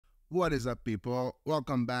What is up, people?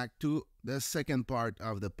 Welcome back to the second part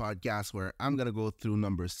of the podcast where I'm going to go through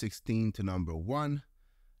number 16 to number 1.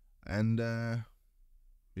 And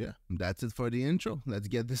yeah, that's it for the intro. Let's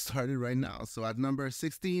get this started right now. So at number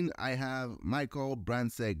 16, I have Michael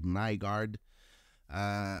Brandsee Nygard.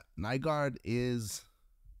 Nygard is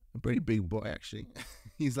a pretty big boy, actually.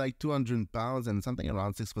 He's like 200 pounds and something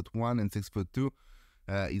around 6'1" and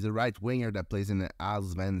 6'2". He's a right winger that plays in the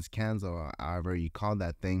Allsvenskan, or however you call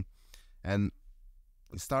that thing. And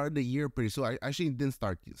he started the year pretty slow. I actually didn't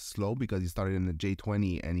start slow because he started in the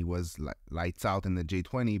J20 and he was lights out in the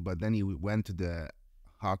J20, but then he went to the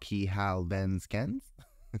Hockey Allsvenskan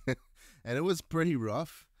and it was pretty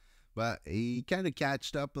rough, but he kind of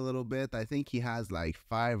catched up a little bit. I think he has like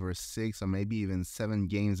 5 or 6 or maybe even 7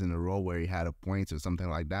 games in a row where he had a point or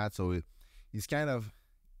something like that. So he's kind of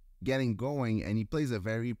getting going, and he plays a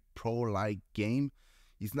very pro-like game.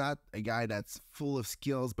 He's not a guy that's full of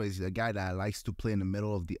skills, but he's a guy that likes to play in the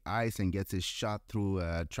middle of the ice and gets his shot through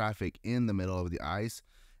traffic in the middle of the ice.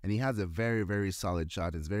 And he has a very, very solid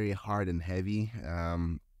shot. It's very hard and heavy.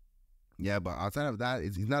 Yeah, but outside of that,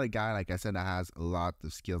 he's not a guy, like I said, that has a lot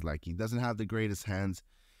of skills. Like, he doesn't have the greatest hands.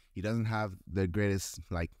 He doesn't have the greatest,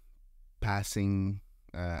 like, passing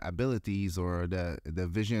abilities, or the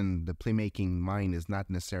vision, the playmaking mind is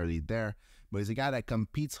not necessarily there. But he's a guy that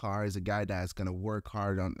competes hard. He's a guy that's going to work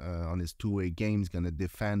hard on his two-way game. He's going to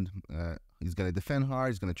defend. He's going to defend hard.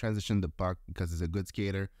 He's going to transition the puck because he's a good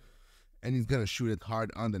skater. And he's going to shoot it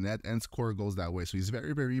hard on the net and score goals that way. So he's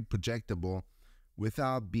very, very projectable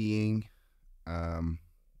without being,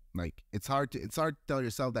 like, it's hard to tell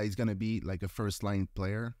yourself that he's going to be like a first-line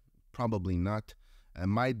player. Probably not. It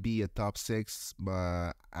might be a top 6,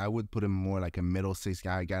 but I would put him more like a middle 6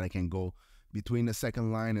 guy, a guy that can go between the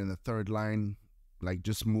second line and the third line, like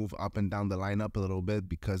just move up and down the lineup a little bit,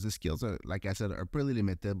 because his skills are, like I said, are pretty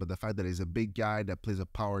limited. But the fact that he's a big guy that plays a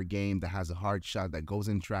power game, that has a hard shot, that goes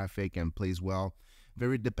in traffic and plays well,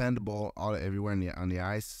 very dependable everywhere on the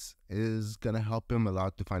ice, is going to help him a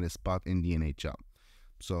lot to find a spot in the NHL.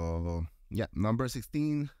 So, yeah, number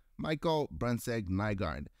 16, Michael Brandsee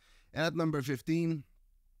Nygard. And at number 15,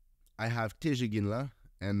 I have Tij Iginla,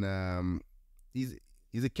 and he's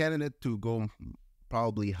a candidate to go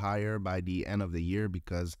probably higher by the end of the year,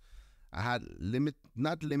 because I had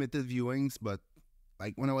not limited viewings, but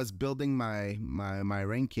like when I was building my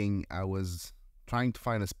ranking, I was trying to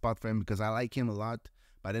find a spot for him because I like him a lot,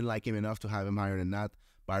 but I didn't like him enough to have him higher than that.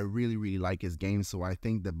 But I really, really like his game, so I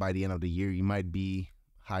think that by the end of the year, he might be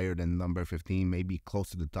higher than number 15, maybe close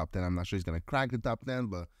to the top 10. I'm not sure he's going to crack the top 10,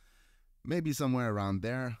 but maybe somewhere around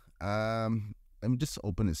there. Let me just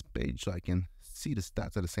open his page so I can see the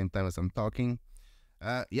stats at the same time as I'm talking.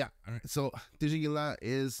 Yeah, all right. So Tij Iginla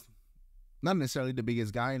is not necessarily the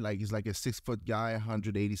biggest guy. Like, he's like a 6-foot guy,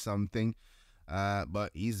 180 something. But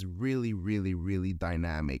he's really, really, really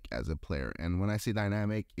dynamic as a player. And when I say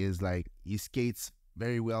dynamic, is like he skates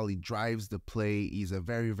very well. He drives the play. He's a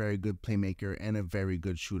very, very good playmaker and a very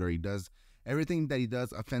good shooter. He does everything that he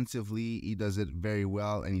does offensively. He does it very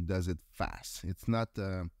well, and he does it fast. He's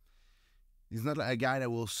not a guy that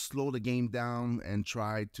will slow the game down and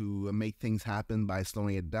try to make things happen by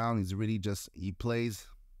slowing it down. He's really he plays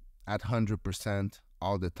at 100%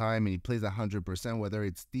 all the time, and he plays 100%, whether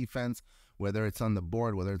it's defense, whether it's on the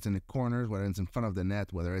board, whether it's in the corners, whether it's in front of the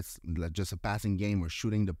net, whether it's just a passing game or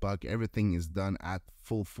shooting the puck. Everything is done at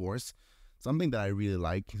full force. Something that I really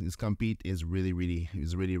like. His compete is really,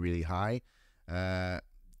 really high.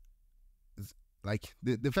 Like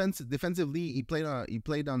the defensively, he played on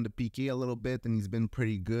the PK a little bit, and he's been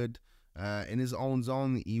pretty good. In his own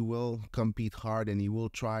zone, he will compete hard, and he will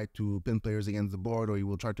try to pin players against the board, or he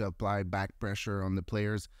will try to apply back pressure on the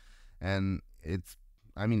players. And it's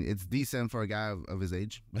decent for a guy of his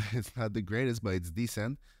age. It's not the greatest, but it's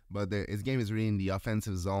decent. But his game is really in the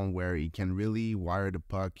offensive zone, where he can really wire the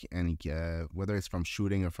puck, and whether it's from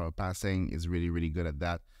shooting or from passing, is really, really good at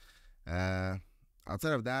that.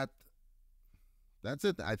 Outside of that, that's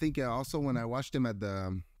it. I think also when I watched him at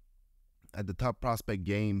the top prospect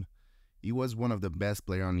game, he was one of the best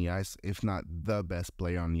player on the ice, if not the best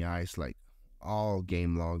player on the ice. Like, all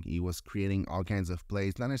game long, he was creating all kinds of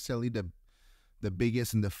plays, not necessarily the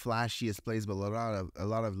biggest and the flashiest plays, but a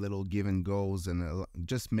lot of little give and goes, and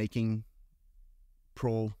just making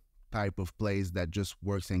pro type of plays that just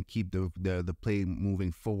works and keep the play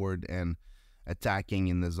moving forward and attacking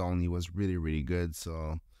in the zone. He was really, really good.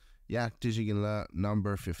 So yeah, Tij Iginla,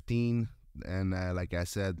 number 15, and like I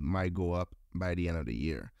said, might go up by the end of the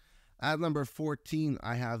year. At number 14,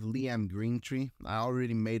 I have Liam Greentree. I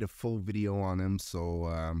already made a full video on him, so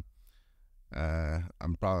I'm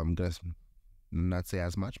gonna not say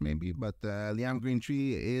as much maybe, but Liam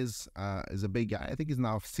Greentree is a big guy. I think he's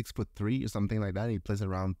now 6'3" or something like that. He plays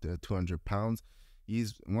around 200 pounds.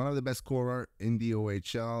 He's one of the best scorer in the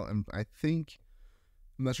OHL, and I think,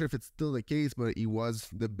 I'm not sure if it's still the case, but he was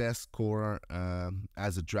the best scorer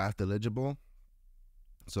as a draft eligible.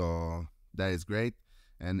 So that is great.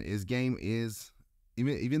 And his game is,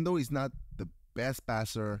 even though he's not the best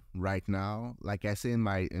passer right now, like I say in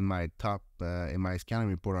my top in my scouting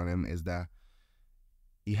report on him, is that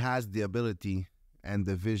he has the ability and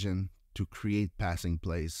the vision to create passing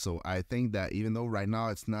plays. So I think that even though right now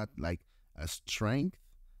it's not like a strength,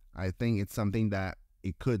 I think it's something that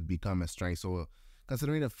it could become a strength. So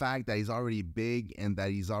considering the fact that he's already big and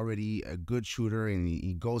that he's already a good shooter and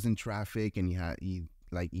he goes in traffic and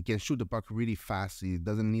he can shoot the puck really fast. He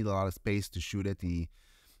doesn't need a lot of space to shoot it.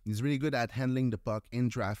 He's really good at handling the puck in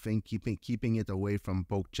traffic, keeping it away from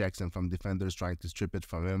poke checks and from defenders trying to strip it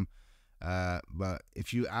from him. But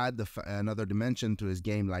if you add another dimension to his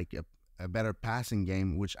game, like a better passing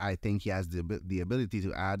game, which I think he has the ability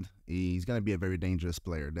to add, he's going to be a very dangerous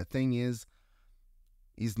player. The thing is,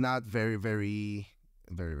 he's not very,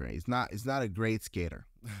 he's not a great skater.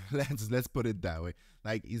 Let's put it that way.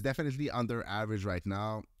 Like, he's definitely under average right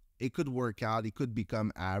now. It could work out. He could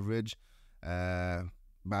become average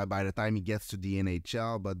by the time he gets to the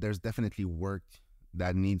NHL, but there's definitely work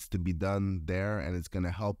that needs to be done there, and it's going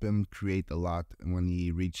to help him create a lot when he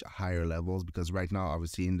reach higher levels, because right now,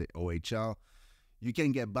 obviously, in the OHL, you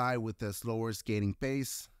can get by with a slower skating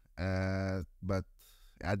pace, but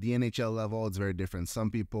at the NHL level, it's very different.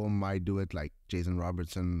 Some people might do it like Jason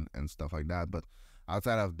Robertson and stuff like that, but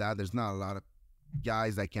outside of that, there's not a lot of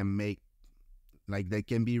guys that can they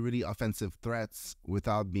can be really offensive threats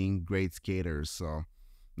without being great skaters. So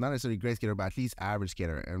not necessarily great skater, but at least average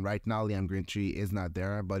skater. And right now, Liam Greentree is not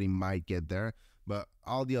there, but he might get there. But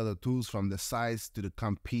all the other tools, from the size to the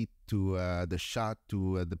compete to the shot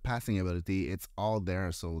to the passing ability, it's all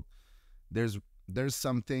there. So there's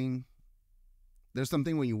something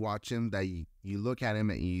when you watch him that you look at him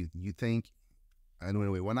and you think,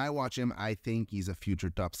 anyway, when I watch him, I think he's a future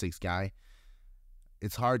top 6 guy.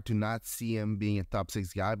 It's hard to not see him being a top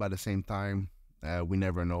 6 guy, but at the same time, we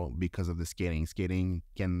never know because of the skating. Skating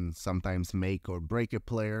can sometimes make or break a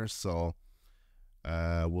player, so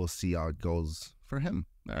we'll see how it goes for him.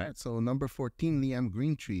 All right, so number 14, Liam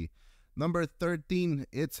Greentree. Number 13,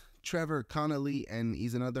 it's Trevor Connelly, and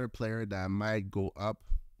he's another player that might go up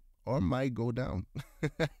or might go down.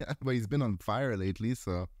 But he's been on fire lately,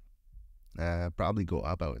 so probably go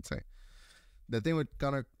up, I would say. The thing with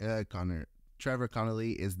Trevor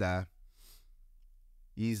Connelly is that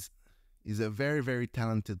he's a very, very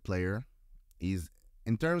talented player.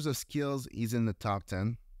 In terms of skills, he's in the top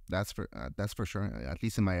 10. That's for sure, at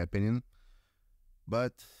least in my opinion.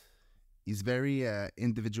 But he's very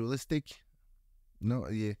individualistic.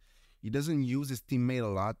 He doesn't use his teammate a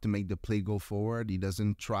lot to make the play go forward. He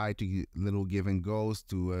doesn't try to little give and goes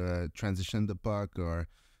to transition the puck or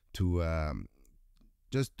to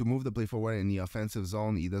just to move the play forward in the offensive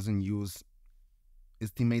zone. He doesn't use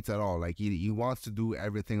his teammates at all. Like, he wants to do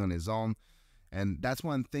everything on his own, and that's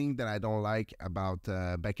one thing that I don't like about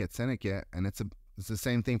Beckett Seneca, and it's the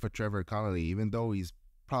same thing for Trevor Connelly. Even though he's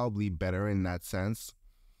probably better in that sense,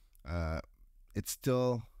 it's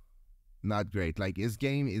still not great. Like, his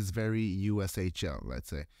game is very USHL, let's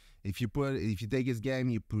say. If you take his game,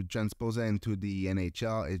 you transpose it into the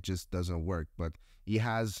NHL, it just doesn't work. But the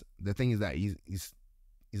thing is that he's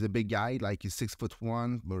a big guy, like he's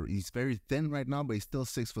 6'1", but he's very thin right now, but he's still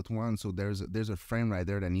 6'1", so there's a frame right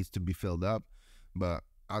there that needs to be filled up. But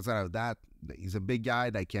outside of that, he's a big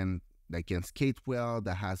guy that can skate well,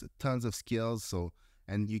 that has tons of skills. So,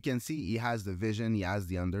 and you can see he has the vision, he has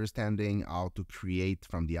the understanding how to create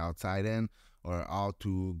from the outside in, or how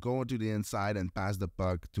to go to the inside and pass the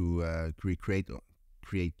puck to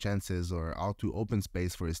create chances, or how to open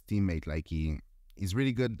space for his teammate. Like, he's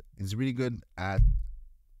really good. He's really good at.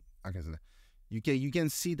 You can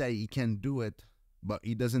see that he can do it, but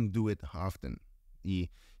he doesn't do it often. He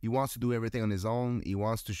wants to do everything on his own. He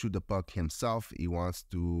wants to shoot the puck himself. He wants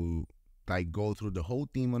to go through the whole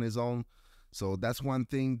team on his own. So that's one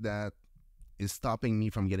thing that is stopping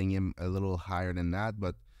me from getting him a little higher than that.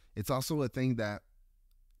 But it's also a thing that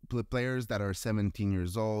players that are 17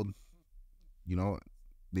 years old,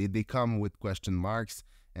 they come with question marks.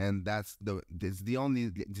 And that's the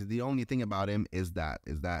only thing about him is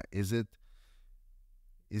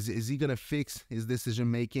he gonna fix his decision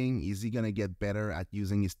making? Is he gonna get better at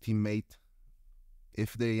using his teammate?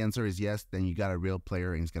 if the answer is yes, then you got a real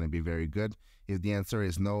player and he's going to be very good. If the answer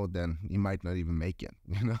is no, then he might not even make it.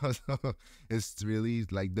 So it's really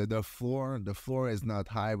like the floor is not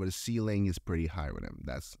high, but the ceiling is pretty high with him.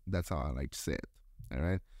 That's how I like to say it. All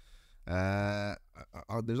right.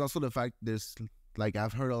 There's also the fact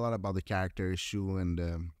I've heard a lot about the character issue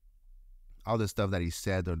and all the stuff that he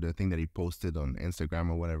said or the thing that he posted on Instagram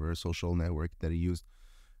or whatever social network that he used.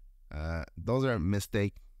 Those are a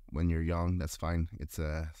mistake when you're young. That's fine. It's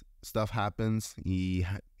stuff happens. He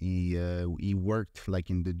worked like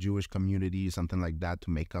in the Jewish community, something like that, to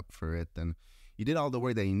make up for it, and he did all the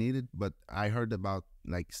work that he needed. But I heard about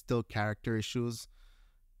like still character issues,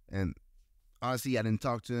 and honestly, I didn't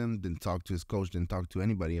talk to him, didn't talk to his coach, didn't talk to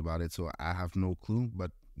anybody about it, so I have no clue.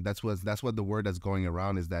 But that's what the word that's going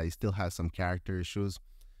around is, that he still has some character issues.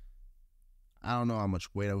 I don't know how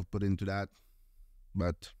much weight I would put into that,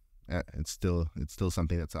 but it's still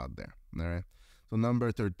something that's out there. All right. So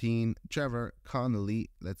number 13, Trevor Connelly.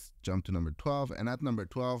 Let's jump to number 12, and at number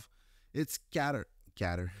 12, it's Carter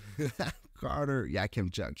Yakemchuk.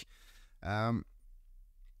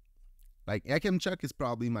 Like, Yakemchuk is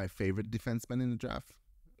probably my favorite defenseman in the draft.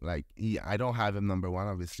 Like, I don't have him number one,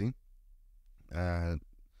 obviously. I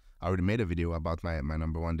already made a video about my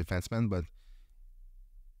number one defenseman, but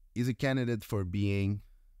he's a candidate for being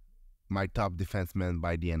my top defenseman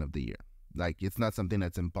by the end of the year. Like, it's not something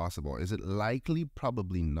that's impossible. Is it likely?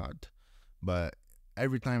 Probably not. But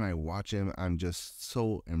every time I watch him, I'm just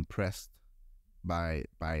so impressed by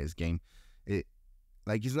his game.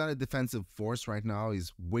 Like, he's not a defensive force right now.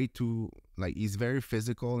 He's way too, like, he's very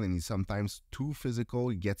physical, and he's sometimes too physical.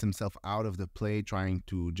 He gets himself out of the play trying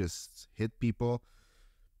to just hit people.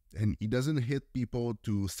 And he doesn't hit people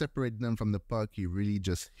to separate them from the puck. He really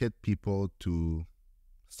just hit people to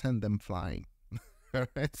send them flying. All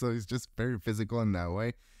right? So he's just very physical in that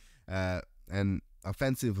way. And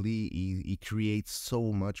offensively, he creates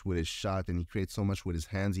so much with his shot, and he creates so much with his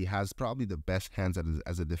hands. He has probably the best hands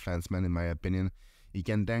as a defenseman, in my opinion. He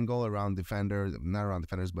can dangle around defenders, not around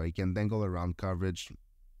defenders, but he can dangle around coverage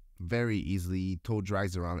very easily. He toe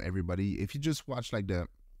drags around everybody. If you just watch like the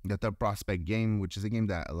top prospect game, which is a game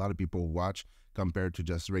that a lot of people watch compared to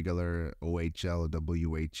just regular OHL or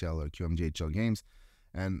WHL or QMJHL games,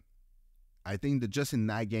 and I think that just in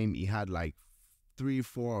that game, he had like 3,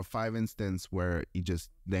 4, or 5 instances where he just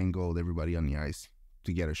dangled everybody on the ice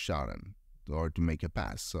to get a shot in or to make a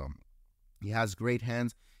pass. So he has great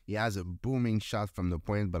hands. He has a booming shot from the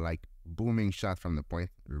point, but like booming shot from the point,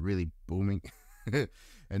 really booming.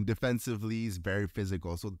 And defensively, he's very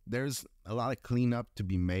physical. So there's a lot of cleanup to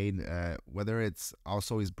be made, whether it's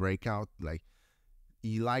also his breakout. Like,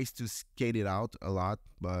 he likes to skate it out a lot,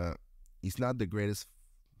 but he's not the greatest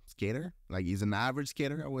skater. Like, he's an average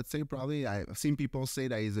skater, I would say, probably. I've seen people say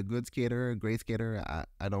that he's a good skater, a great skater.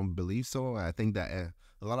 I don't believe so. I think that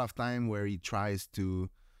a lot of time where he tries to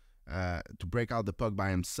break out the puck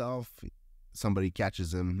by himself, somebody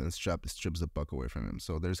catches him and strips the puck away from him.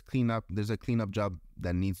 So there's a cleanup job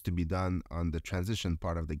that needs to be done on the transition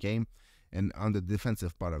part of the game and on the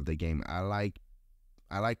defensive part of the game. I like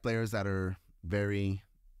players that are very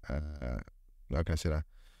how can I say that?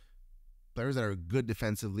 Players that are good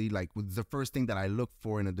defensively. Like, the first thing that I look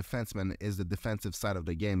for in a defenseman is the defensive side of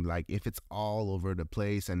the game. Like, if it's all over the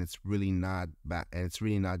place and it's really not bad and it's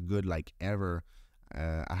really not good, like, ever,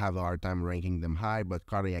 I have a hard time ranking them high. But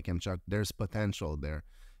Carter Yakemchuk, there's potential there.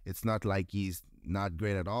 It's not like he's not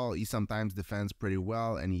great at all. He sometimes defends pretty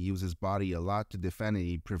well, and he uses his body a lot to defend, and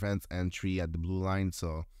he prevents entry at the blue line.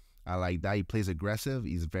 So I like that. He plays aggressive.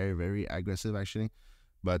 He's very, very aggressive, actually.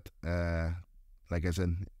 But like I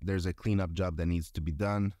said, there's a cleanup job that needs to be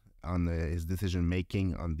done on his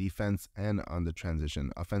decision-making on defense and on the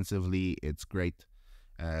transition. Offensively, it's great.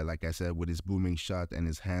 Like I said, with his booming shot and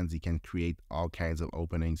his hands, he can create all kinds of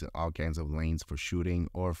openings and all kinds of lanes for shooting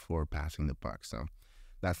or for passing the puck. So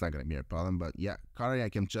that's not going to be a problem. But yeah, Carter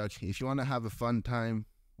Yakemchuk, if you want to have a fun time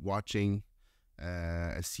watching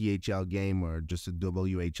a CHL game or just a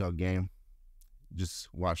WHL game,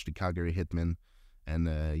 just watch the Calgary Hitmen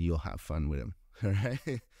and you'll have fun with him. All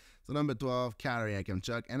right. So number 12, Carter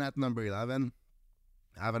Yakemchuk. And at number 11,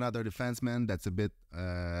 I have another defenseman that's a bit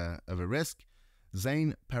of a risk.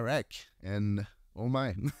 Zayne Parekh. And oh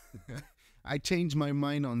my, I change my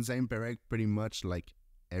mind on Zayne Parekh pretty much like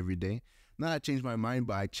every day. Not I change my mind,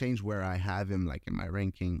 but I change where I have him, like in my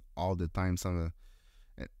ranking all the time.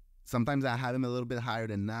 Sometimes I have him a little bit higher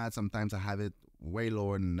than that. Sometimes I have it way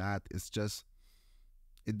lower than that. It's just,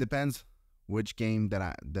 it depends which game that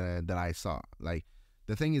I saw. Like,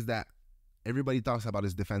 the thing is that everybody talks about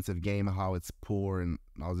his defensive game, how it's poor and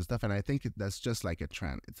all this stuff. And I think that's just like a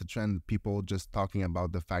trend. It's a trend, people just talking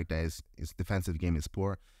about the fact that his defensive game is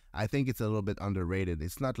poor. I think it's a little bit underrated.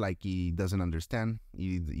 It's not like he doesn't understand.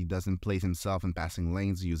 He doesn't place himself in passing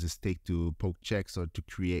lanes, use his stick to poke checks or to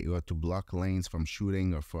create or to block lanes from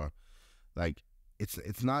shooting or for like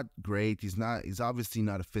it's not great. He's obviously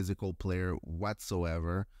not a physical player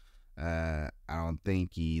whatsoever. I don't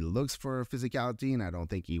think he looks for physicality, and I don't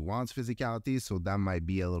think he wants physicality, so that might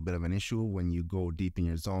be a little bit of an issue when you go deep in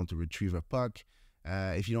your zone to retrieve a puck.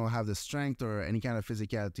 If you don't have the strength or any kind of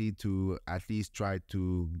physicality to at least try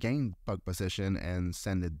to gain puck possession and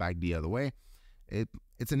send it back the other way,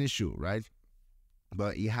 it's an issue, right?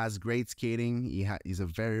 But he has great skating. He's a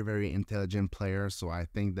very, very intelligent player, so I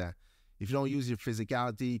think that if you don't use your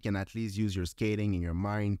physicality, you can at least use your skating and your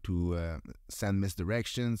mind to send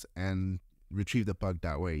misdirections and retrieve the puck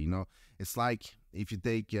that way. It's like if you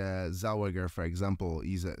take Zellweger, for example.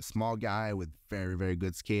 He's a small guy with very, very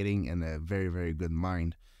good skating and a very, very good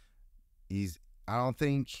mind. I don't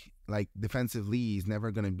think, like, defensively, he's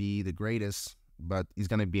never going to be the greatest, but he's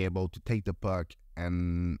going to be able to take the puck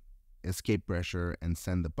and escape pressure and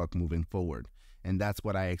send the puck moving forward. And that's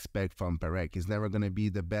what I expect from Parekh. He's never going to be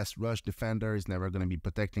the best rush defender. He's never going to be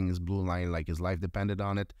protecting his blue line like his life depended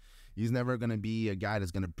on it. He's never going to be a guy that's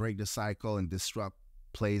going to break the cycle and disrupt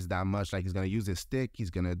plays that much. Like, he's going to use his stick. He's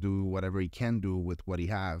going to do whatever he can do with what he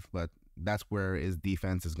have. But that's where his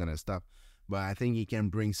defense is going to stop. But I think he can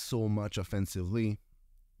bring so much offensively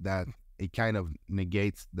that it kind of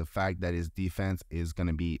negates the fact that his defense is going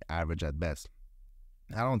to be average at best.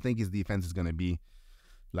 I don't think his defense is going to be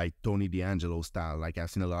like Tony DeAngelo style. Like, I've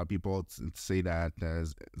seen a lot of people say that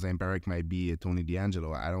Zayne Parekh might be a Tony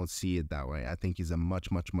DeAngelo. I don't see it that way. I think he's a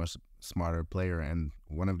much, much, much smarter player. And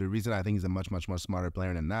one of the reasons I think he's a much, much, much smarter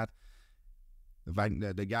player than that, the fact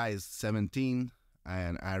that the guy is 17,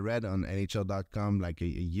 and I read on NHL.com like a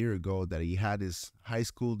year ago that he had his high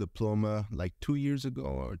school diploma like 2 years ago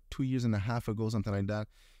or 2 years and a half ago, something like that.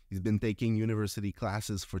 He's been taking university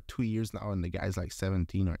classes for 2 years now, and the guy's like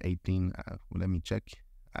 17 or 18. Let me check.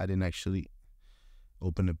 I didn't actually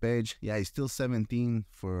open the page. Yeah, he's still 17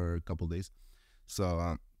 for a couple days.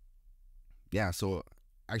 So, so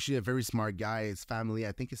actually a very smart guy. His family,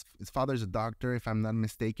 I think his father's a doctor, if I'm not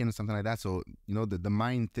mistaken, or something like that. So, the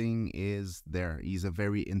mind thing is there. He's a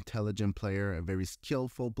very intelligent player, a very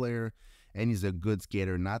skillful player, and he's a good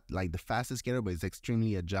skater. Not like the fastest skater, but he's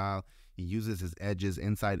extremely agile. He uses his edges,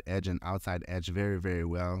 inside edge and outside edge, very, very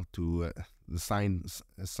well to send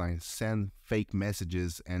fake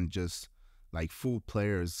messages and just like fool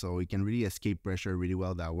players. So he can really escape pressure really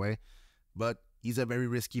well that way. But he's a very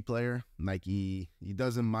risky player. Like, he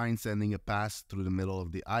doesn't mind sending a pass through the middle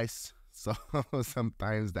of the ice. So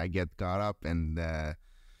sometimes that get caught up, and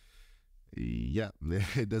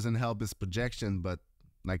it doesn't help his projection. But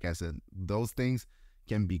like I said, those things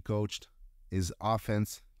can be coached. His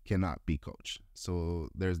offense cannot be coached. So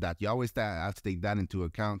there's that. You always have to take that into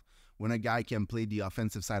account. When a guy can play the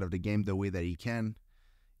offensive side of the game the way that he can,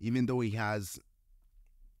 even though he has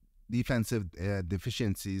defensive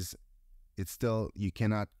deficiencies, it's still, you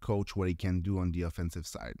cannot coach what he can do on the offensive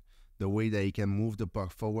side. The way that he can move the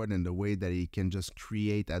puck forward and the way that he can just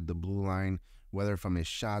create at the blue line, whether from his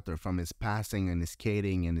shot or from his passing and his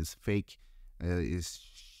skating and his fake,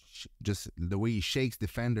 just the way he shakes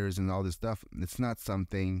defenders and all this stuff, it's not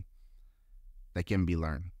something that can be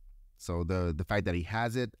learned. So the fact that he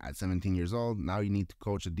has it at 17 years old, now you need to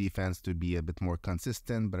coach the defense to be a bit more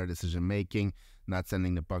consistent, better decision making, not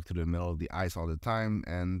sending the puck to the middle of the ice all the time,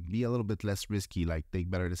 and be a little bit less risky, like take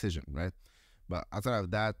better decision, right? But outside of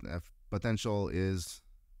that, potential is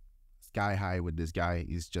sky high with this guy.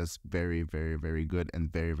 He's just very, very, very good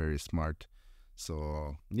and very, very smart.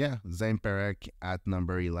 So yeah, Zayne Parekh at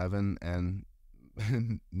number 11, and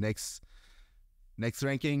next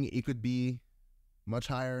ranking, he could be much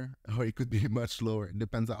higher or it could be much lower. It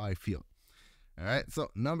depends on how I feel. All right, so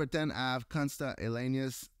number 10, I have Konsta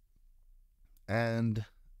Helenius, and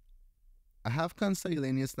I have Konsta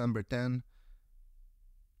Helenius number 10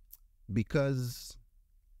 because,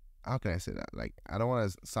 how can I say that? Like, I don't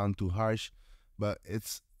want to sound too harsh, but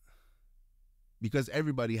it's because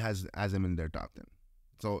everybody has him in their top 10.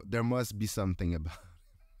 So there must be something about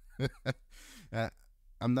it.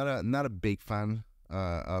 I'm not a big fan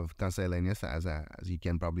of Konsta Helenius, as you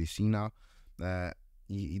can probably see now.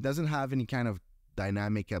 He doesn't have any kind of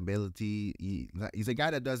dynamic ability. He's a guy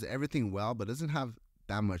that does everything well, but doesn't have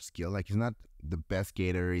that much skill. Like, he's not the best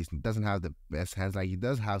skater. He doesn't have the best hands. Like, he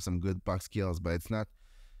does have some good puck skills, but it's not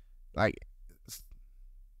like,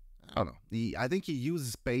 I don't know. I think he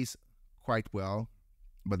uses space quite well.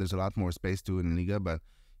 but there's a lot more space too in Liga. But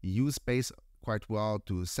he used space quite well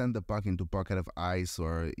to send the puck into pocket of ice,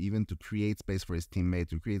 or even to create space for his teammate,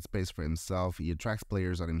 to create space for himself. He attracts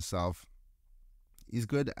players on himself. He's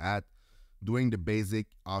good at doing the basic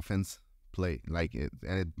offense play.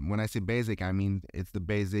 When I say basic, I mean it's the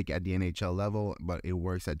basic at the NHL level, but it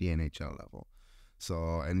works at the NHL level.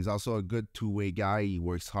 So, and he's also a good two-way guy. He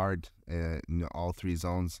works hard in all three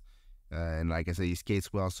zones, and like I said, he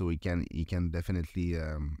skates well, so he can definitely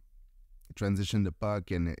transition the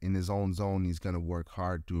puck, and in his own zone, he's gonna work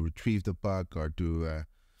hard to retrieve the puck, or to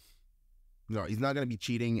he's not gonna be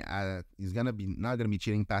cheating. He's not gonna be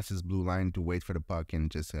cheating past his blue line to wait for the puck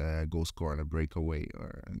and just go score on a breakaway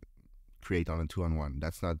or create on a 2-on-1.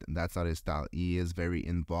 That's not his style. He is very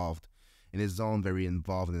involved in his zone, very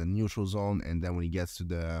involved in the neutral zone, and then when he gets to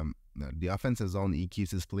the offensive zone, he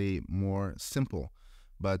keeps his play more simple.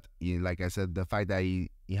 But like I said, the fact that he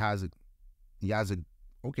has a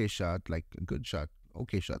okay shot, like a good shot,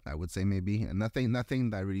 okay shot, I would say maybe, and nothing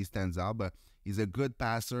that really stands out. But he's a good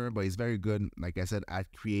passer, but he's very good, like I said, at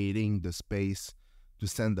creating the space to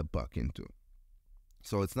send the puck into.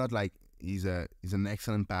 So it's not like he's an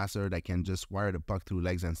excellent passer that can just wire the puck through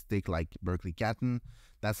legs and stick like Berkly Catton.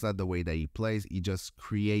 That's not the way that he plays. He just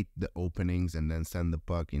create the openings and then send the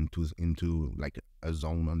puck into like a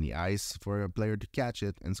zone on the ice for a player to catch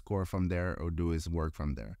it and score from there, or do his work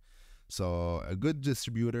from there. So a good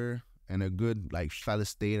distributor and a good like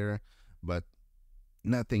facilitator, but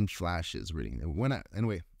nothing flashes really.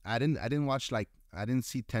 I didn't watch, like, I didn't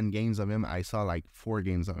see 10 games of him. I saw like 4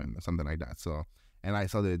 games of him or something like that. So, and I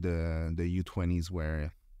saw the U20s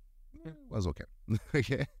where it was okay.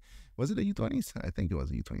 Okay. Was it the U20s? I think it was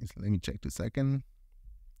the U20s. Let me check 2 seconds.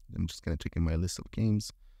 I'm just gonna check in my list of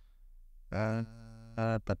games. I'm not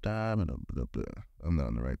on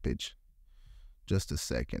the right page. Just a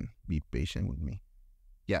second. Be patient with me.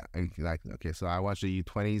 Yeah, exactly. Okay, so I watched the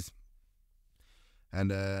U20s,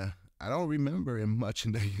 and I don't remember him much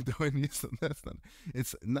in the U20s. So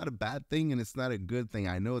it's not a bad thing, and it's not a good thing.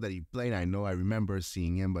 I know that he played. I remember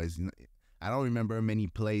seeing him, but I don't remember many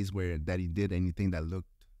plays that he did anything that looked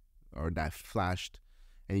or that flashed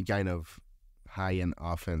any kind of high-end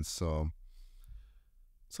offense. So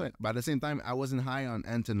but at the same time, I wasn't high on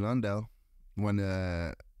Anton Lundell when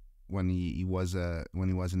he was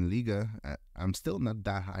in Liga. I'm still not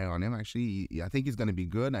that high on him, actually. I think he's going to be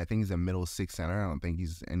good. I think he's a middle six center. I don't think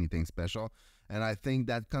he's anything special. And I think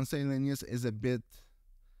that Konsta Helenius is a bit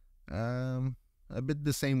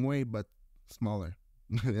the same way, but smaller,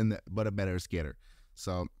 but a better skater.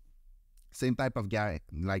 So same type of guy,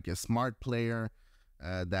 like a smart player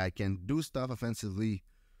that can do stuff offensively,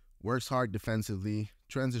 works hard defensively,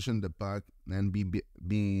 transition the puck, and be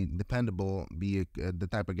dependable, be the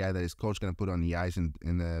type of guy that his coach going to put on the ice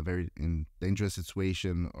in a very dangerous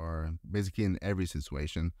situation, or basically in every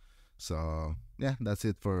situation. So yeah, that's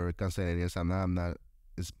it for Konsta Helenius.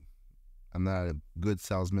 I'm not a good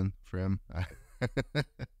salesman for him,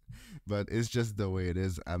 but it's just the way it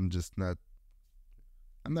is. I'm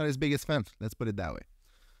not his biggest fan. Let's put it that way.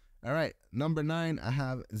 All right, number 9, I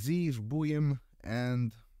have Zeev Buium,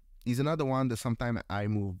 and he's another one that sometimes I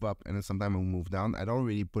move up and then sometimes I move down. I don't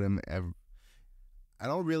really put him I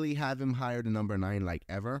don't really have him higher than number 9 like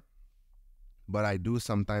ever, but I do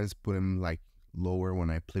sometimes put him like lower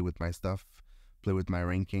when I play with my stuff, play with my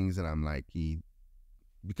rankings, and I'm like,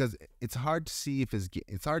 because it's hard to see if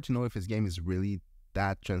it's hard to know if his game is really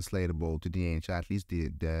that translatable to the NHL, at least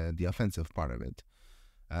the offensive part of it.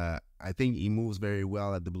 I think he moves very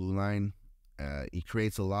well at the blue line. He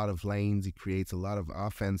creates a lot of lanes. He creates a lot of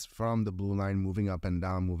offense from the blue line, moving up and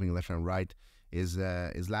down, moving left and right. His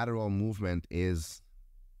lateral movement is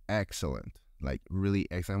excellent, like really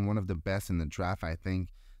excellent. One of the best in the draft, I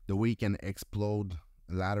think. The way he can explode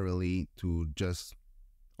laterally to just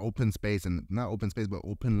open space, and not open space, but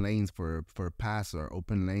open lanes for a pass, or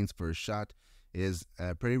open lanes for a shot, is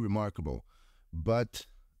pretty remarkable. But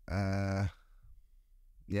yeah,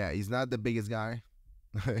 he's not the biggest guy.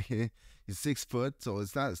 He's 6 foot, so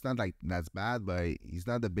it's not like that's bad, but he's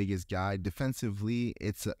not the biggest guy. Defensively,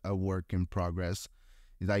 it's a work in progress.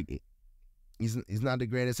 He's not the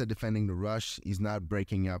greatest at defending the rush. He's not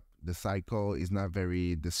breaking up the cycle. He's not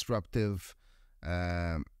very disruptive.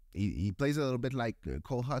 He plays a little bit like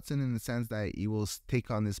Cole Hudson, in the sense that he will stick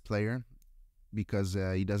on his player because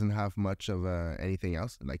he doesn't have much of anything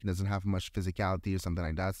else. Like, he doesn't have much physicality or something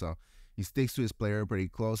like that. So he sticks to his player pretty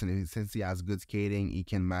close, and since he has good skating, he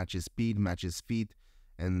can match his speed, match his feet,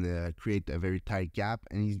 and create a very tight gap.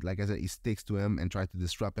 And he, like I said, he sticks to him and tries to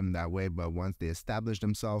disrupt him that way. But once they establish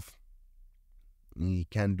themselves, he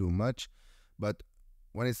can't do much. But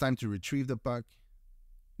when it's time to retrieve the puck,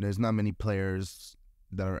 there's not many players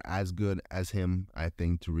that are as good as him, I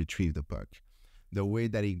think, to retrieve the puck. The way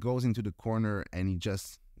that he goes into the corner and he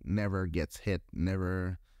just never gets hit,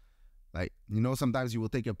 never, like, sometimes you will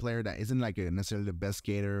take a player that isn't like necessarily the best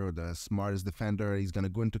skater or the smartest defender. He's going to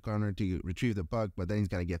go into corner to retrieve the puck, but then he's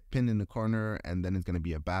going to get pinned in the corner, and then it's going to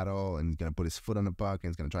be a battle, and he's going to put his foot on the puck, and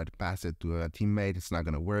he's going to try to pass it to a teammate. It's not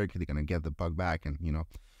going to work. They're going to get the puck back, and,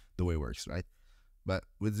 the way it works, right? But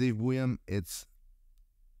with Zeev Buium, it's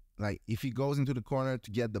like if he goes into the corner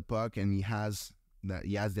to get the puck and he has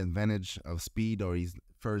the advantage of speed, or he's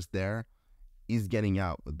first there, he's getting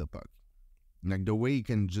out with the puck. Like the way he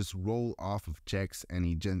can just roll off of checks, and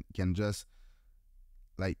he can just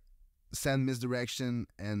like send misdirection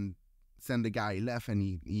and send the guy left,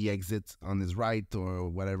 and he exits on his right or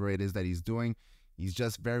whatever it is that he's doing. He's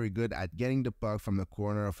just very good at getting the puck from the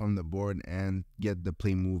corner or from the board and get the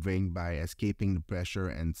play moving by escaping the pressure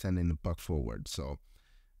and sending the puck forward. So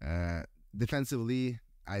defensively,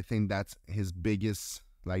 I think that's his biggest,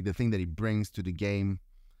 like the thing that he brings to the game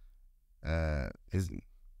his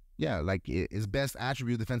best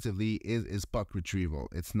attribute defensively is puck retrieval.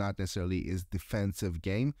 It's not necessarily his defensive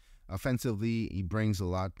game. Offensively, he brings a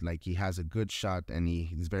lot. Like, he has a good shot, and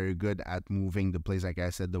he's very good at moving the plays. Like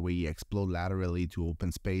I said, the way he explodes laterally to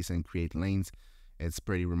open space and create lanes, it's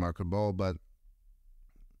pretty remarkable. But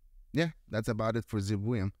yeah, that's about it for Zeev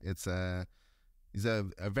Buium. He's a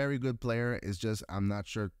very good player. It's just, I'm not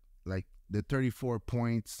sure, like the 34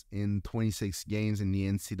 points in 26 games in the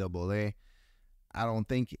NCAA, I don't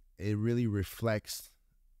think it really reflects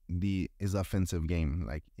his offensive game.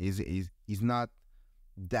 Like, he's not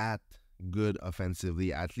that good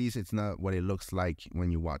offensively. At least it's not what it looks like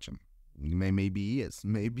when you watch him. Maybe he is.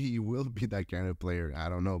 Maybe he will be that kind of player. I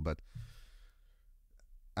don't know, but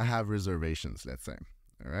I have reservations, let's say.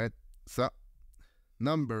 All right. So,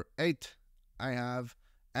 number 8, I have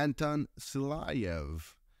Anton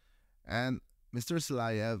Silayev. And Mr.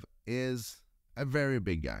 Silayev is a very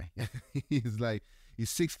big guy. He's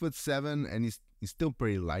 6'7", and he's still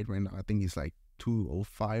pretty light right now. I think he's like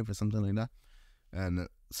 205 or something like that. And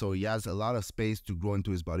so he has a lot of space to grow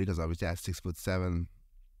into his body, because obviously at 6'7",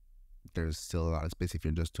 there's still a lot of space if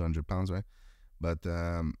you're just 200 pounds, right? But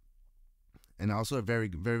and also a very,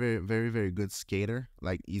 very, very, very, very good skater.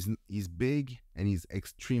 Like, he's big and he's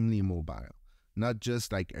extremely mobile. Not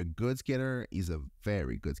just like a good skater, he's a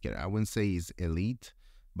very good skater. I wouldn't say he's elite,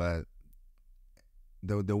 but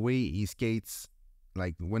the way he skates,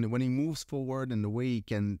 like when he moves forward, and the way he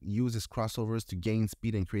can use his crossovers to gain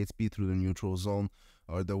speed and create speed through the neutral zone,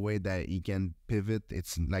 or the way that he can pivot,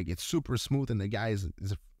 it's super smooth, and the guy is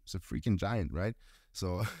a freaking giant, right?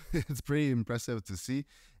 So it's pretty impressive to see.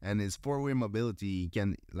 And his four-way mobility,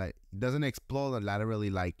 he doesn't explode laterally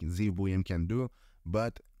like Zeev Buium can do,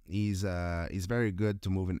 but he's very good to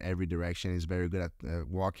move in every direction. He's very good at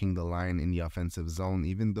walking the line in the offensive zone,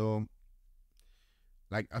 even though,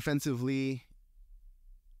 like, offensively,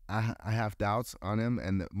 I have doubts on him,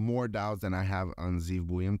 and more doubts than I have on Zeev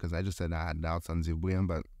Buium, because I just said I had doubts on Zeev Buium.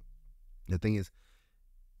 But the thing is,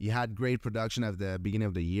 he had great production at the beginning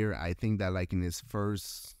of the year. I think that, like, in his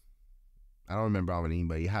first, I don't remember how many,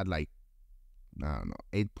 but he had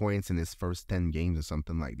 8 points in his first 10 games or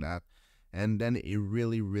something like that. And then it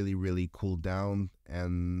really, really, really cooled down,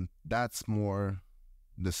 and that's more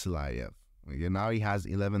the Silayev. Now he has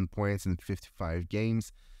 11 points in 55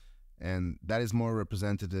 games, and that is more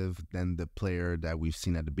representative than the player that we've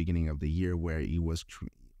seen at the beginning of the year, where he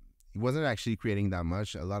wasn't actually creating that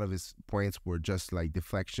much. A lot of his points were just like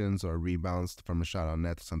deflections or rebounds from a shot on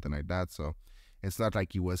net or something like that. So it's not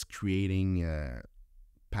like he was creating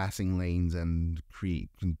passing lanes and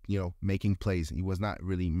making plays. He was not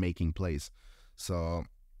really making plays. So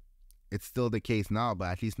it's still the case now, but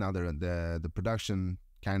at least now the production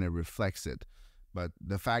kind of reflects it. But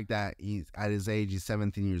the fact that he's at his age, he's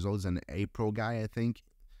 17 years old, he's an A-pro guy, I think.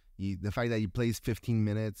 The fact that he plays 15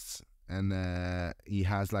 minutes and he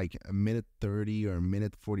has like a minute 30 or a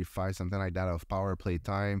minute 45, something like that, of power play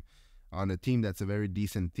time on a team that's a very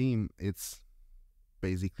decent team, it's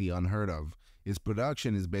basically unheard of. His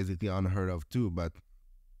production is basically unheard of too, but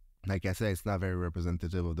like I said, it's not very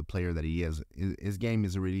representative of the player that he is. His game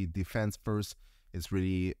is really defense first. It's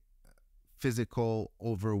really physical,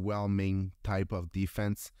 overwhelming type of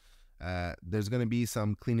defense. There's going to be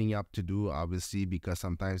some cleaning up to do, obviously, because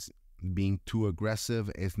sometimes being too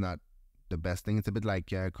aggressive is not the best thing. It's a bit like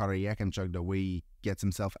Yakemchuk, the way he gets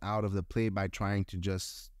himself out of the play by trying to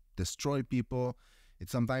just destroy people.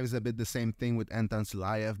 It's sometimes a bit the same thing with Anton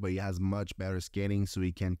Silayev, but he has much better skating, so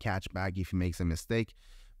he can catch back if he makes a mistake.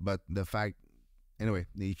 But the fact, anyway,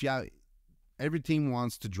 if you have every team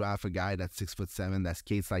wants to draft a guy that's 6'7", that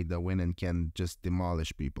skates like the wind and can just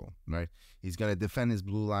demolish people, right? He's gonna defend his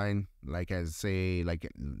blue line, like I say, like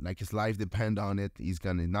his life depend on it. He's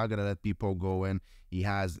not gonna let people go in. He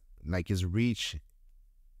has like his reach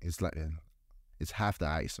is like it's half the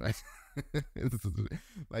ice, right?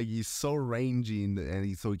 Like he's so rangy,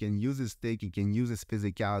 and so he can use his stick, he can use his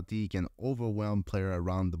physicality, he can overwhelm player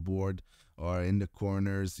around the board or in the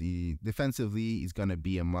corners. Defensively, he's gonna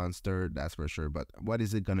be a monster, that's for sure. But what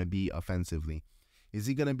is it gonna be offensively? Is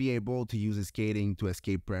he gonna be able to use his skating to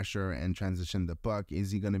escape pressure and transition the puck?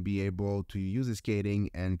 Is he gonna be able to use his skating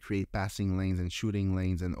and create passing lanes and shooting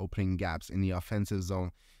lanes and opening gaps in the offensive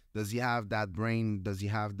zone? Does he have that brain? Does he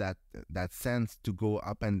have that sense to go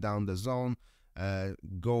up and down the zone,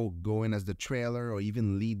 go in as the trailer, or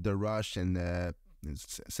even lead the rush and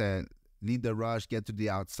lead the rush, get to the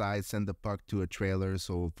outside, send the puck to a trailer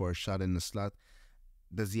so for a shot in the slot?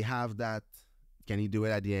 Does he have that? Can he do it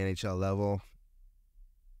at the NHL level?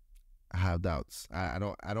 I have doubts. I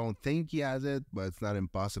don't think he has it, but it's not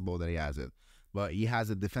impossible that he has it. But he has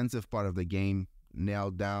a defensive part of the game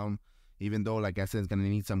nailed down. Even though, like I said, it's going to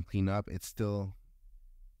need some cleanup, it's still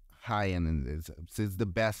high, and it's the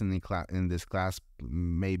best in this class,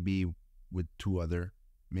 maybe with two other,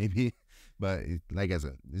 maybe. But like I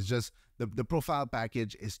said, it's just the profile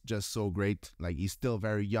package is just so great. Like, he's still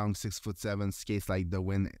very young, 6'7", skates like the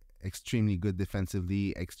wind, extremely good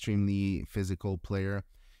defensively, extremely physical player.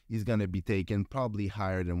 He's going to be taken probably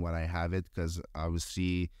higher than what I have it, because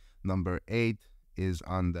obviously number 8 is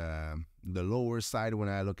on the lower side when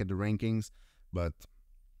I look at the rankings. But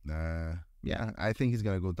yeah, I think he's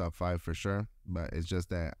gonna go top 5 for sure. But it's just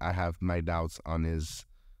that I have my doubts on his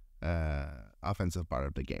offensive part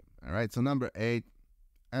of the game. All right, so number 8,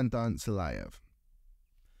 Anton Silayev.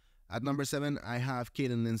 At number 7, I have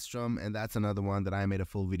Cayden Lindstrom, and that's another one that I made a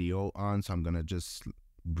full video on, so I'm gonna just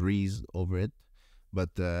breeze over it. But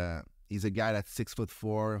he's a guy that's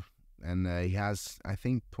 6'4", and he has, I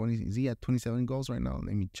think, 20. Is he at 27 goals right now?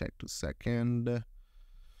 Let me check 2 seconds.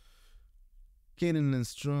 Cayden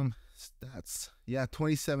Lindstrom stats. Yeah,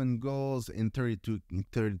 27 goals in 32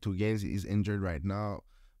 games. He's injured right now,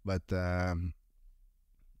 but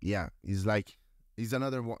yeah, he's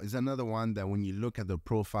another one that when you look at the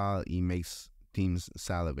profile, he makes teams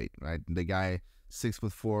salivate. Right, the guy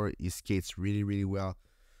 6'4", he skates really, really well.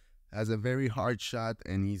 Has a very hard shot,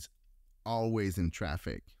 and he's always in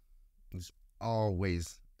traffic. He's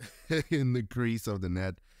always in the crease of the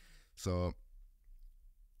net. So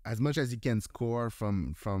as much as he can score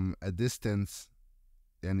from a distance,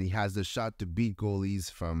 and he has the shot to beat goalies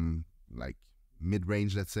from like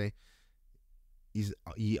mid-range, let's say,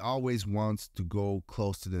 he always wants to go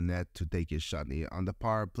close to the net to take his shot. On the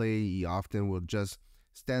power play, he often will just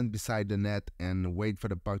stand beside the net and wait for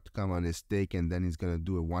the puck to come on his stick, and then he's going to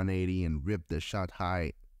do a 180 and rip the shot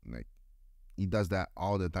high. Like, he does that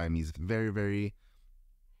all the time. He's very, very...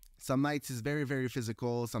 Some nights he's very, very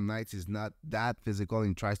physical. Some nights he's not that physical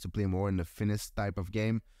and tries to play more in the Finnish type of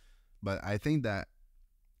game. But I think that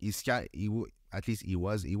he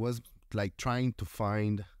was like trying to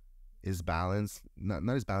find his balance. Not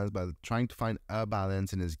his balance, but trying to find a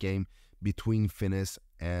balance in his game between Finnish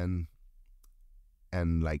and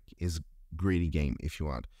like his greedy game, if you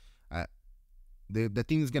want. The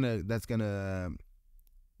team that's gonna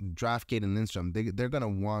draft Cayden Lindstrom, they're gonna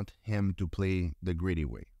want him to play the gritty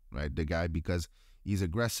way, right? The guy, because he's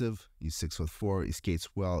aggressive, he's 6'4", he skates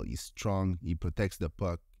well, he's strong, he protects the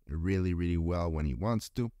puck really, really well when he wants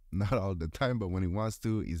to. Not all the time, but when he wants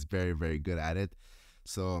to, he's very, very good at it.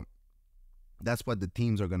 So that's what the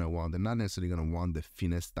teams are gonna want. They're not necessarily gonna want the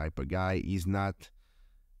Finnish type of guy. He's not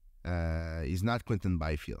Quinton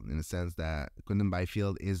Byfield, in the sense that Quinton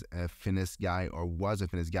Byfield is a Finnish guy, or was a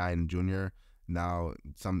Finnish guy in junior. Now,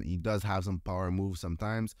 he does have some power moves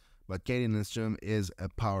sometimes, but Cayden Lindstrom is a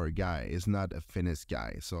power guy. He's not a Finnish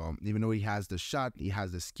guy. So even though he has the shot, he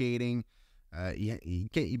has the skating,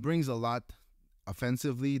 he brings a lot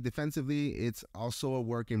offensively. Defensively, it's also a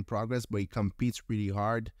work in progress, but he competes really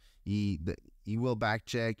hard. He will back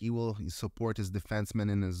check. He will support his defenseman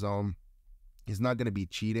in the zone. He's not going to be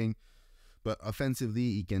cheating. But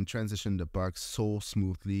offensively, he can transition the puck so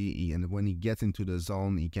smoothly. And when he gets into the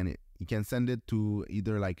zone, he can send it to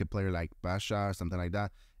either like a player like Basha or something like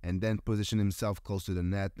that, and then position himself close to the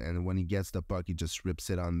net. And when he gets the puck, he just rips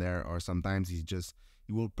it on there. Or sometimes he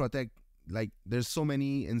will protect. Like, there's so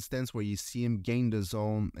many instances where you see him gain the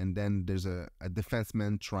zone, and then there's a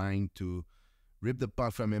defenseman trying to rip the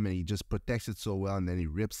puck from him, and he just protects it so well, and then he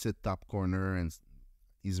rips it top corner, and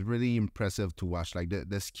he's really impressive to watch. Like,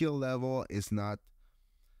 the skill level is not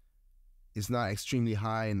is not extremely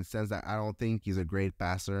high in the sense that I don't think he's a great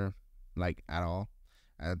passer, like, at all.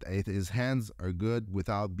 His hands are good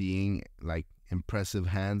without being like impressive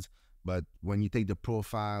hands. But when you take the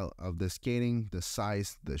profile of the skating, the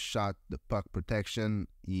size, the shot, the puck protection,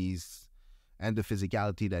 and the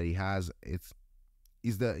physicality that he has,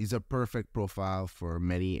 he's a perfect profile for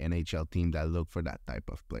many NHL teams that look for that type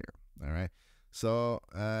of player. All right. So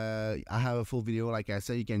I have a full video. Like I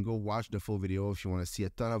said, you can go watch the full video if you want to see a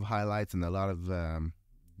ton of highlights and a lot of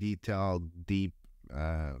detailed, deep,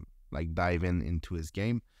 like diving into his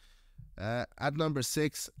game. At number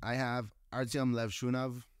 6, I have Artyom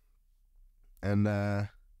Levshunov. And,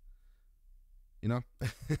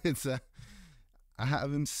 it's I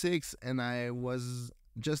have him 6, and I was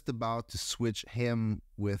just about to switch him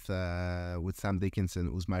with Sam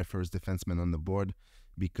Dickinson, who's my first defenseman on the board,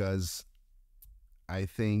 because I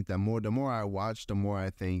think the more I watch, the more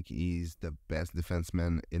I think he's the best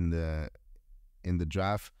defenseman in the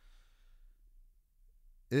draft.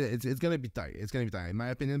 It's gonna be tight. It's gonna be tight, in my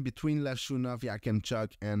opinion, between Levshunov,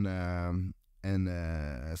 Yakemchuk, and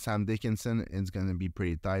Sam Dickinson. It's gonna be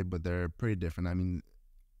pretty tight, but they're pretty different. I mean,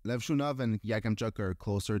 Levshunov and Yakemchuk are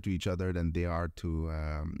closer to each other than they are to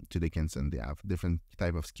Dickinson. They have different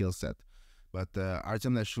type of skill set, but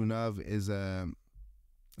Artyom Levshunov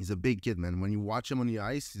he's a big kid, man. When you watch him on the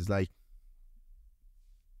ice, he's like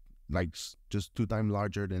just 2 times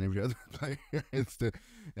larger than every other player.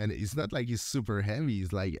 And it's not like he's super heavy.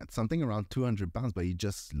 He's like something around 200 pounds, but he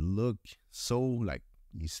just look so like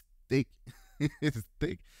he's thick. He's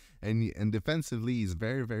thick, and defensively he's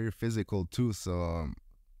very, very physical too. So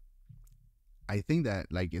I think that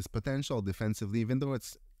like his potential defensively, even though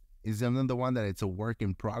it's another one that it's a work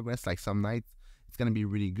in progress. Like some nights it's gonna be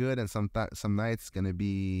really good, and some nights it's gonna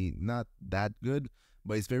be not that good.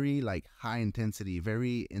 But it's very like high intensity,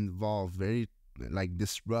 very involved, very like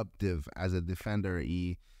disruptive as a defender.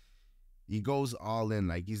 He goes all in.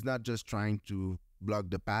 Like he's not just trying to block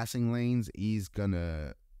the passing lanes. He's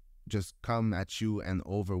gonna just come at you and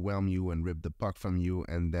overwhelm you and rip the puck from you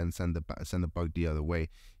and then send the puck the other way.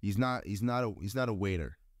 He's not a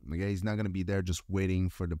waiter. Okay, he's not gonna be there just waiting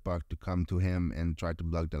for the puck to come to him and try to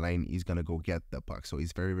block the lane. He's gonna go get the puck. So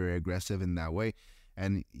he's very, very aggressive in that way.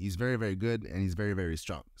 And he's very, very good, and he's very, very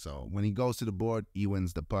strong. So when he goes to the board, he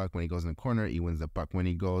wins the puck. When he goes in the corner, he wins the puck. When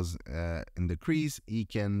he goes in the crease, he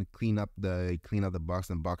can clean up the box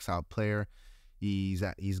and box out player. He's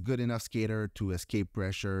good enough skater to escape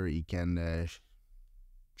pressure. He can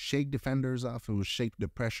shake defenders off, and shake the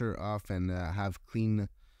pressure off, and have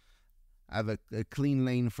a clean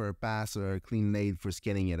lane for a pass or a clean lane for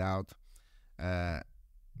skating it out.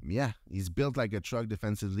 Yeah, he's built like a truck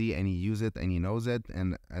defensively, and he uses it, and he knows it.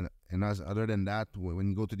 And other than that, when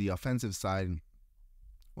you go to the offensive side,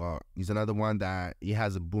 well, he's another one that he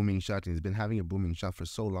has a booming shot. He's been having a booming shot for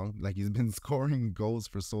so long. Like he's been scoring goals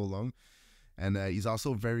for so long. And he's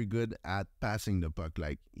also very good at passing the puck.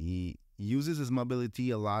 Like he uses his mobility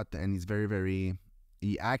a lot, and he's very, very,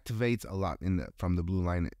 he activates a lot from the blue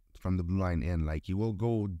line in. Like he will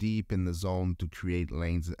go deep in the zone to create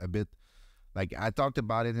lanes a bit. Like I talked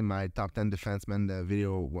about it in my top 10 defensemen, the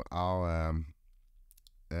video, how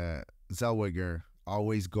Zellweger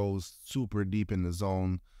always goes super deep in the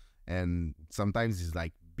zone, and sometimes he's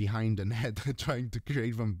like behind the net, trying to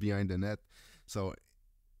create from behind the net. So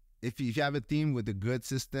if you have a team with a good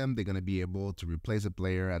system, they're gonna be able to replace a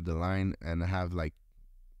player at the line and have like,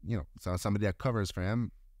 somebody that covers for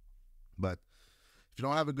him. But if you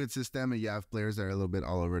don't have a good system and you have players that are a little bit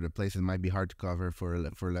all over the place, it might be hard to cover for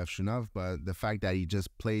Levshunov. But the fact that he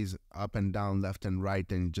just plays up and down, left and right,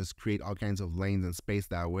 and just create all kinds of lanes and space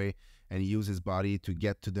that way, and he uses his body to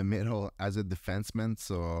get to the middle as a defenseman.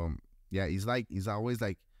 So yeah, he's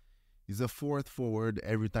a fourth forward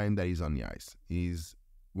every time that he's on the ice. He's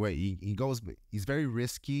very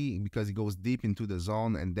risky because he goes deep into the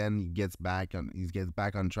zone, and then he gets back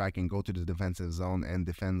on track and go to the defensive zone and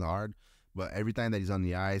defend hard. But every time that he's on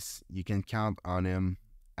the ice, you can count on him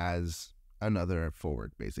as another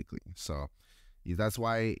forward, basically. So that's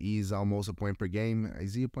why he's almost a point per game.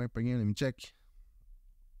 Is he a point per game? Let me check.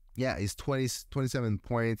 Yeah, he's 27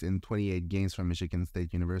 points in 28 games from Michigan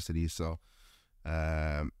State University. So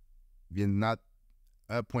not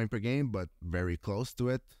a point per game, but very close to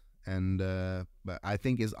it. And but I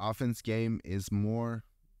think his offense game is more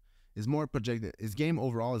projected. His game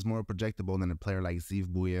overall is more projectable than a player like Zeev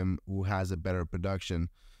Buium, who has a better production.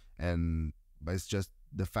 But it's just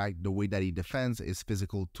the way that he defends, his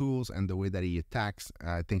physical tools, and the way that he attacks,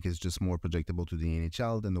 I think is just more projectable to the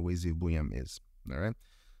NHL than the way Zeev Buium is. All right,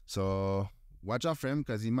 so watch out for him,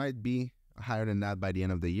 because he might be higher than that by the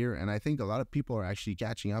end of the year. And I think a lot of people are actually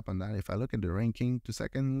catching up on that. If I look at the ranking, 2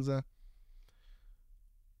 seconds,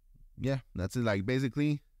 yeah, that's it. Like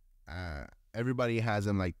basically, everybody has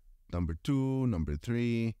him like number 2, number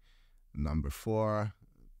 3, number 4.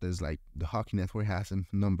 There's like the Hockey Network has him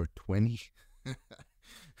number 20.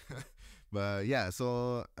 But yeah,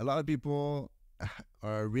 so a lot of people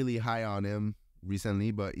are really high on him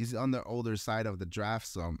recently, but he's on the older side of the draft,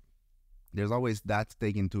 so there's always that to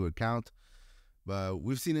take into account. But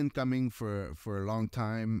we've seen him coming for a long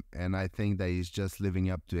time, and I think that he's just living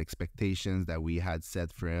up to expectations that we had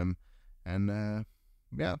set for him. And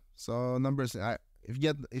yeah, so numbers. If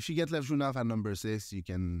you get Levshunov at number 6, you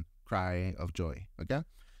can cry of joy. Okay.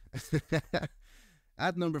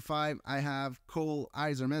 At number 5, I have Cole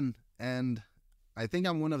Eiserman, and I think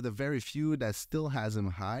I'm one of the very few that still has him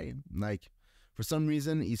high. Like, for some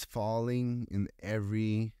reason, he's falling in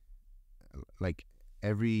every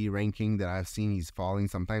ranking that I've seen. He's falling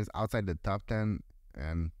sometimes outside the top 10,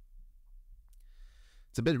 and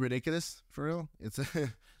it's a bit ridiculous, for real. It's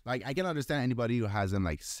like, I can understand anybody who has him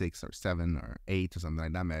like 6 or 7 or 8 or something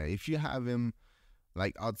like that, man. If you have him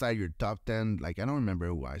like outside your top 10, like I don't remember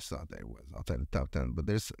who I saw that was outside the top 10, but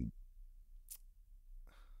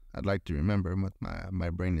I'd like to remember, but my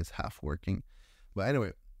brain is half working. But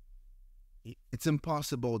anyway, it's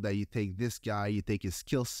impossible that you take this guy, you take his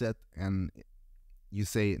skill set, and you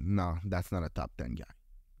say, no, that's not a top 10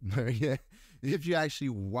 guy. If you actually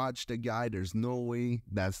watch the guy, there's no way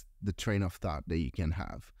that's the train of thought that you can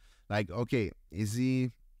have. Like, okay, is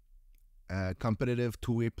he a competitive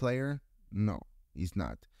two-way player? No, he's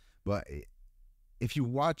not. But if you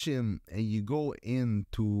watch him and you go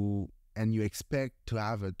into and you expect to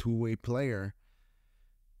have a two-way player,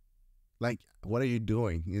 like, what are you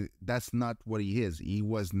doing? That's not what he is. He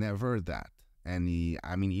was never that. And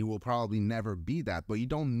he will probably never be that. But you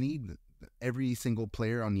don't need every single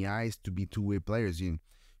player on the ice to be two-way players. You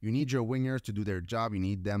need your wingers to do their job. You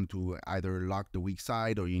need them to either lock the weak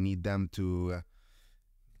side, or you need them to,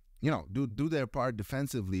 do their part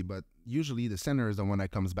defensively. But usually the center is the one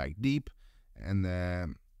that comes back deep, and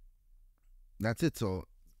that's it. So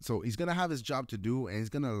he's gonna have his job to do, and he's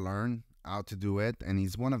gonna learn how to do it. And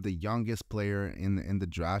he's one of the youngest player in the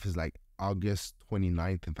draft. He's like August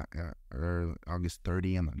 29th, in fact, or August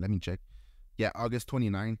 30. Let me check. Yeah, August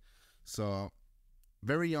 29th. So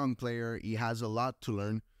very young player. He has a lot to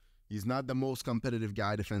learn. He's not the most competitive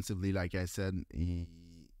guy defensively, like I said.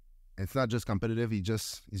 It's not just competitive. He's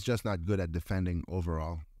just not good at defending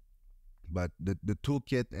overall. But the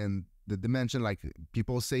toolkit and the dimension, like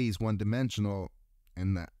people say, he's one-dimensional,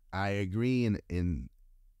 and I agree in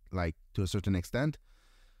like to a certain extent.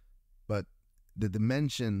 But the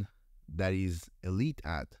dimension that he's elite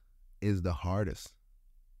at is the hardest.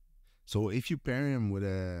 So if you pair him with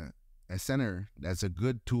a center that's a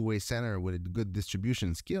good two-way center with good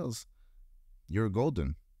distribution skills, you're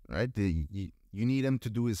golden, right? You need him to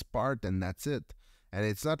do his part, and that's it. And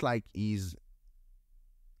it's not like he's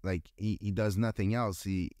like he does nothing else.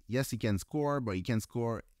 Yes, he can score, but he can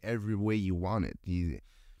score every way you want it.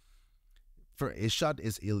 For his shot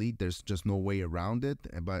is elite. There's just no way around it.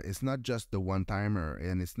 But it's not just the one-timer,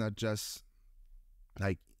 and it's not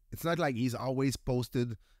like he's always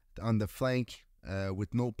posted on the flank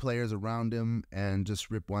with no players around him and just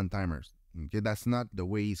rip one-timers. Okay, that's not the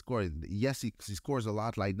way he scores. Yes, he scores a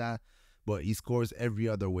lot like that, but he scores every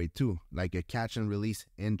other way too, like a catch and release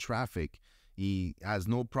in traffic. He has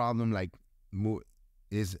no problem, like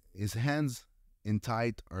his hands in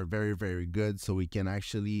tight are very, very good, so he can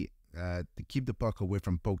actually to keep the puck away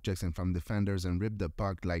from poke checks and from defenders and rip the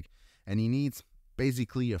puck, and he needs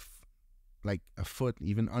basically a foot,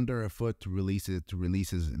 even under a foot, to release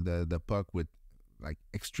the puck with like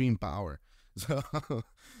extreme power. So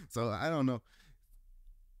I don't know.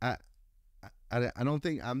 I don't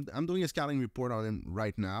think I'm doing a scouting report on him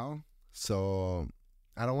right now, so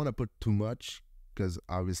I don't want to put too much, because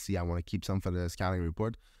obviously I want to keep some for the scouting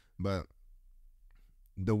report. But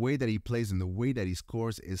the way that he plays and the way that he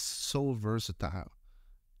scores is so versatile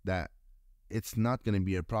that it's not going to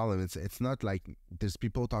be a problem. It's not like there's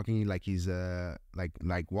people talking like he's like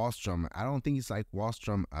Wahlstrom. I don't think he's like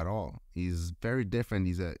Wahlstrom at all. He's very different.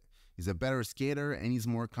 He's a better skater, and he's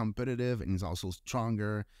more competitive, and he's also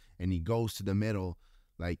stronger, and he goes to the middle.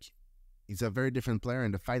 Like, he's a very different player,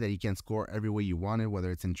 and the fact that he can score every way you want it,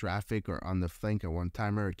 whether it's in traffic or on the flank or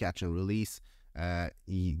one-timer or catch and release,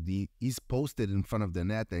 he's posted in front of the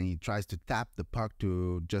net, and he tries to tap the puck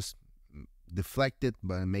to just deflect it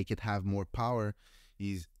but make it have more power.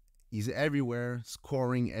 He's everywhere,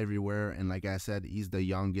 scoring everywhere, and like I said, he's the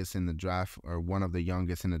youngest in the draft, or one of the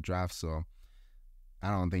youngest in the draft. So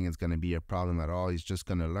I don't think it's going to be a problem at all. He's just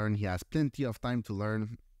going to learn. He has plenty of time to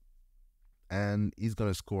learn, and he's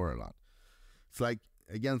going to score a lot. It's like,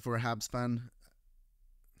 again, for a Habs fan,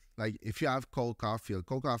 like if you have Cole Caulfield,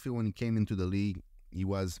 when he came into the league, he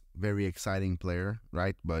was very exciting player,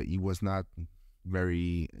 right? But he was not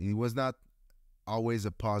always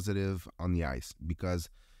a positive on the ice because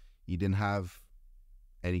he didn't have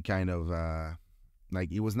any kind of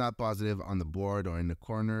he was not positive on the board or in the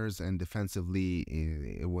corners, and defensively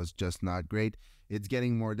it was just not great. It's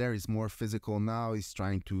getting more there. He's more physical now. He's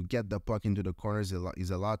trying to get the puck into the corners. He's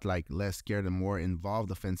a lot like less scared and more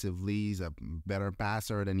involved offensively. He's a better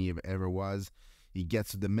passer than he ever was. He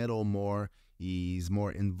gets to the middle more. He's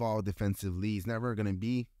more involved defensively. He's never going to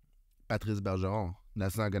be Patrice Bergeron.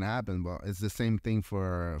 That's not going to happen. But it's the same thing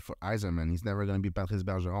for Eiserman. He's never going to be Patrice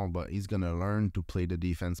Bergeron, but he's going to learn to play the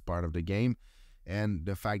defense part of the game. And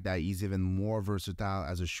the fact that he's even more versatile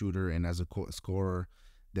as a shooter and as a scorer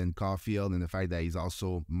than Caulfield, and the fact that he's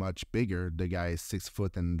also much bigger. The guy is 6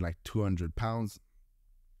 foot and like 200 pounds,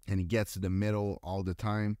 and he gets to the middle all the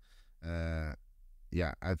time. I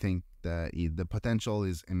think the potential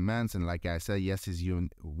is immense. And like I said, yes, he's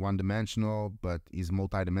one-dimensional, but he's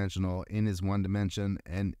multi-dimensional in his one dimension,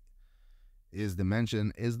 and his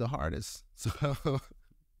dimension is the hardest. So I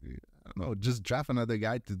don't know, just draft another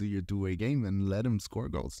guy to do your two-way game and let him score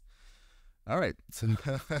goals. All right, so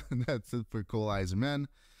that's it for Cole Eiserman.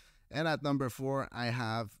 And at number 4, I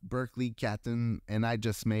have Berkly Catton, and I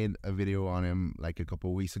just made a video on him like a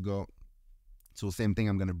couple weeks ago. So same thing,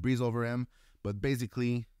 I'm going to breeze over him. But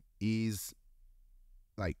basically, he's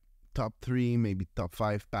like top 3, maybe top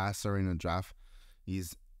 5 passer in a draft.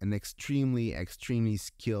 He's an extremely, extremely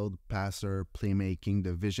skilled passer, playmaking.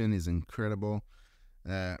 The vision is incredible.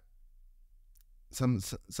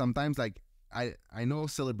 Sometimes, like, I know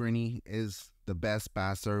Celebrini is the best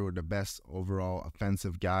passer or the best overall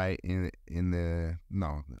offensive guy in the...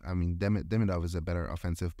 No, I mean, Demidov is a better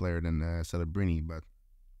offensive player than Celebrini, but...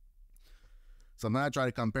 So I'm going to try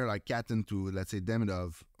to compare, like, Catton to, let's say,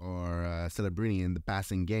 Demidov or Celebrini in the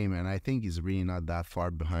passing game, and I think he's really not that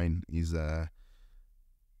far behind. He's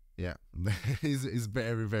he's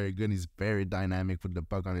very, very good. He's very dynamic with the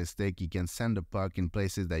puck on his stick. He can send the puck in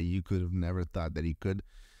places that you could have never thought that he could.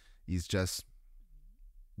 He's just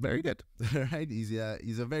very good, right? He's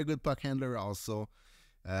a very good puck handler also.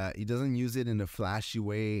 He doesn't use it in a flashy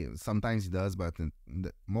way. Sometimes he does, but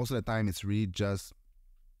most of the time it's really just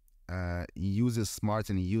he uses smarts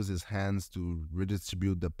and he uses his hands to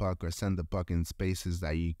redistribute the puck or send the puck in spaces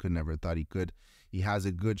that you could never thought he could. He has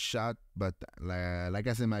a good shot, but like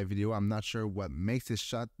I said in my video, I'm not sure what makes his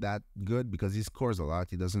shot that good because he scores a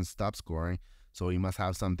lot. He doesn't stop scoring, so he must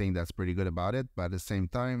have something that's pretty good about it. But at the same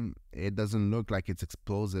time, it doesn't look like it's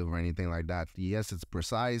explosive or anything like that. Yes, it's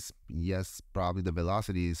precise. Yes, probably the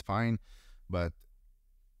velocity is fine, but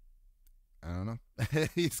I don't know.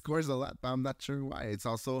 He scores a lot, but I'm not sure why. It's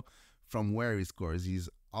also from where he scores. He's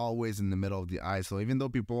always in the middle of the ice. So even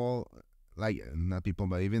though even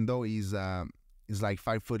though he's like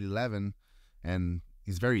 5'11", and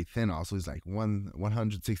he's very thin also, he's like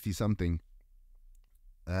 160 something,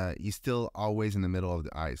 he's still always in the middle of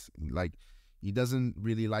the ice. Like, he doesn't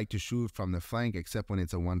really like to shoot from the flank except when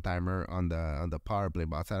it's a one-timer on the power play.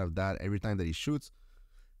 But outside of that, every time that he shoots,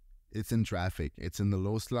 it's in traffic. It's in the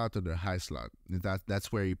low slot or the high slot. That's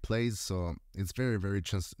where he plays. So it's very, very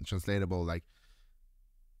translatable. Like,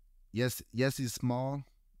 yes, he's small,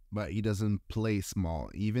 but he doesn't play small.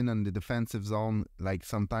 Even in the defensive zone, like,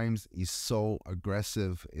 sometimes he's so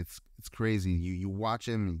aggressive. It's crazy. You watch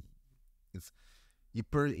him.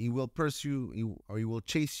 He will pursue, or he will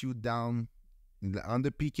chase you down. On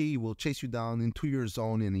the PK, he will chase you down into your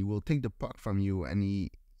zone, and he will take the puck from you, and he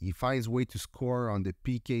finds a way to score on the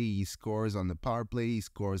PK. He scores on the power play. He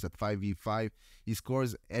scores at 5v5. He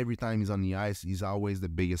scores every time he's on the ice. He's always the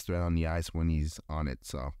biggest threat on the ice when he's on it.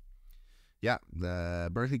 So, yeah, the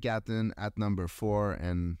Berkly Catton at number 4,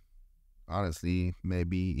 and honestly,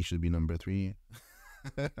 maybe he should be number 3.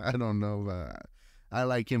 I don't know, but I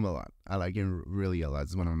like him a lot. I like him really a lot.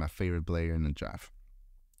 He's one of my favorite players in the draft.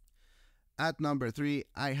 At number 3,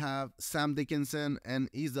 I have Sam Dickinson, and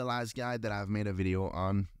he's the last guy that I've made a video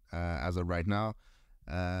on as of right now.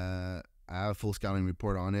 I have a full scouting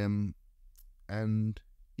report on him, and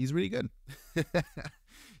he's really good.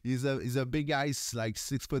 He's a big guy. He's like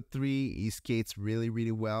 6'3". He skates really,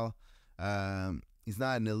 really well. He's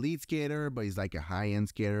not an elite skater, but he's like a high-end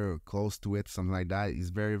skater or close to it, something like that.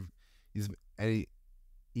 He's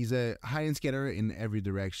a high-end skater in every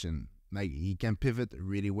direction. Like, he can pivot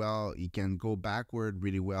really well. He can go backward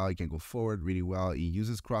really well. He can go forward really well. He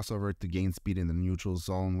uses crossover to gain speed in the neutral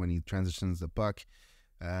zone when he transitions the puck.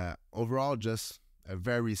 Overall, just a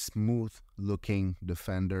very smooth-looking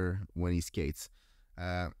defender when he skates.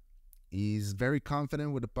 He's very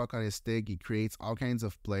confident with the puck on his stick. He creates all kinds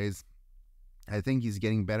of plays. I think he's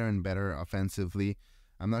getting better and better offensively.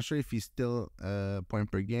 I'm not sure if he's still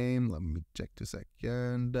point per game. Let me check 2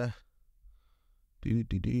 seconds.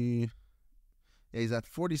 Yeah, he's at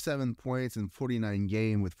 47 points in 49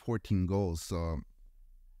 games with 14 goals. So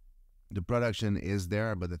the production is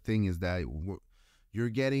there, but the thing is that you're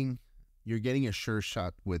getting a sure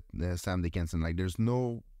shot with Sam Dickinson. Like there's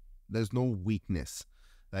no weakness.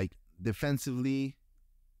 Like defensively,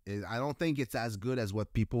 I don't think it's as good as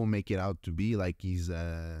what people make it out to be. Like he's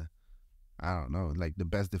I don't know, like the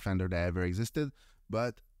best defender that ever existed,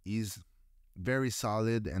 but he's very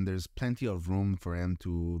solid, and there's plenty of room for him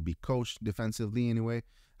to be coached defensively anyway.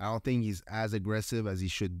 I don't think he's as aggressive as he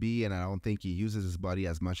should be, and I don't think he uses his body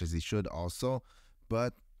as much as he should also,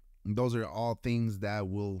 but those are all things that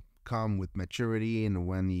will come with maturity and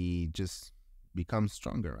when he just becomes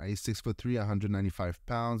stronger. Right? He's 6'3", 195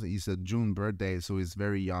 pounds. He's a June birthday, so he's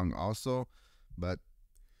very young also, but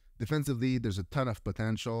defensively, there's a ton of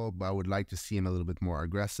potential, but I would like to see him a little bit more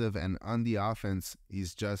aggressive. And on the offense,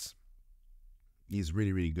 he's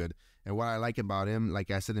really, really good. And what I like about him,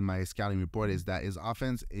 like I said in my scouting report, is that his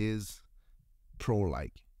offense is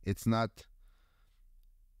pro-like. It's not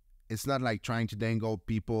like trying to dangle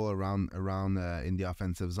people around in the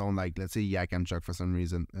offensive zone. Like let's say Yakemchuk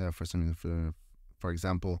for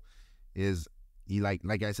example, is he like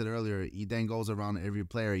I said earlier, he then goes around every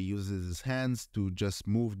player. He uses his hands to just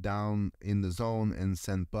move down in the zone and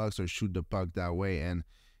send pucks or shoot the puck that way. And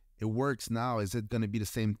it works now. Is it going to be the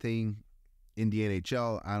same thing in the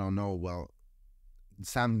NHL? I don't know. Well,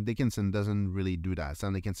 Sam Dickinson doesn't really do that.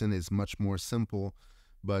 Sam Dickinson is much more simple,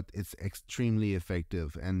 but it's extremely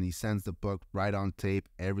effective. And he sends the puck right on tape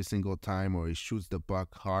every single time, or he shoots the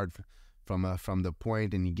puck hard from the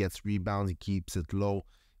point and he gets rebounds. He keeps it low.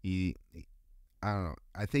 I don't know.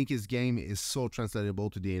 I think his game is so translatable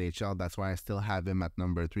to the NHL. That's why I still have him at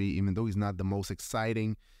number 3, even though he's not the most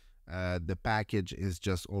exciting. The package is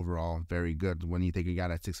just overall very good. When you take a guy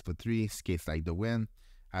at 6'3", skates like the wind,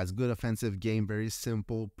 has good offensive game, very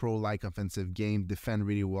simple, pro-like offensive game, defend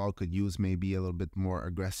really well, could use maybe a little bit more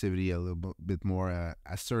aggressivity, a little bit more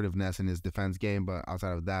assertiveness in his defense game, but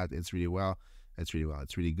outside of that, it's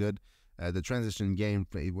really good. The transition game,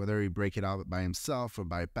 whether he break it out by himself or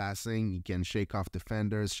by passing, he can shake off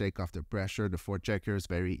defenders, shake off the pressure, the forecheckers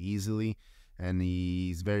very easily, and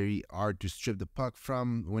he's very hard to strip the puck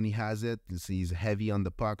from when he has it. He's heavy on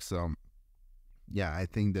the puck, so yeah, I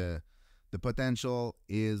think the potential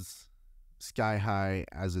is sky high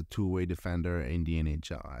as a two-way defender in the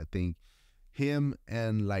NHL. I think him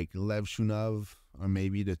and like Levshunov are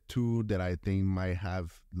maybe the two that I think might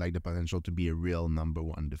have like the potential to be a real number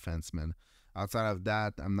 1 defenseman. Outside of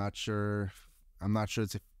that, I'm not sure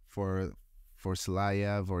it's for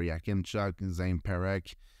Silayev or Yakemchuk and Zayne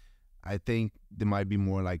Parekh. I think they might be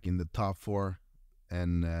more like in the top 4,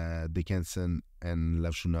 and Dickinson and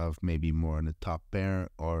Levshunov maybe more in the top pair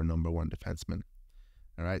or number 1 defenseman.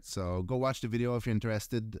 All right, so go watch the video if you're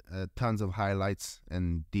interested. Tons of highlights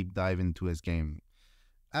and deep dive into his game.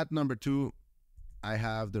 At number 2, I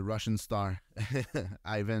have the Russian star,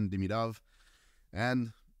 Ivan Demidov.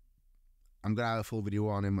 And I'm going to have a full video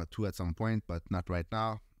on him at some point, but not right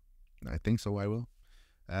now. I think so, I will.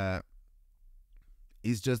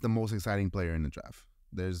 He's just the most exciting player in the draft.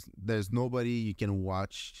 There's nobody you can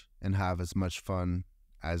watch and have as much fun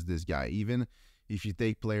as this guy. Even if you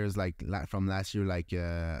take players like from last year, like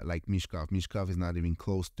Mishkov is not even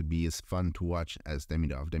close to be as fun to watch as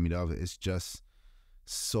Demidov. Demidov is just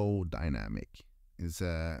so dynamic.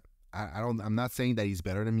 I'm not saying that he's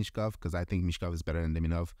better than Mishkov, because I think Mishkov is better than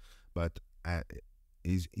Demidov, but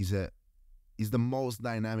he's the most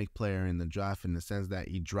dynamic player in the draft in the sense that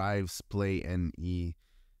he drives play and he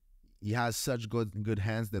has such good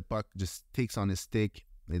hands. The puck just takes on his stick.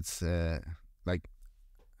 It's like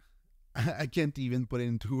I can't even put it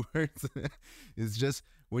into words. It's just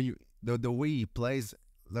when the way he plays.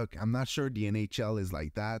 Look, I'm not sure the NHL is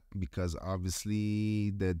like that, because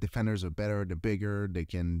obviously the defenders are better, they're bigger, they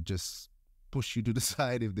can just push you to the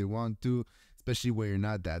side if they want to, especially when you're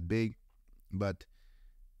not that big. But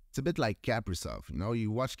it's a bit like Kaprizov. You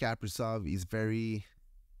watch Kaprizov, he's very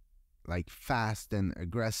like fast and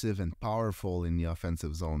aggressive and powerful in the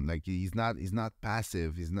offensive zone. Like he's not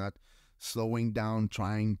passive. He's not slowing down,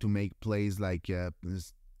 trying to make plays like how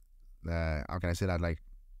can I say that? Like,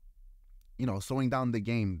 slowing down the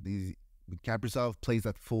game. Kaprizov plays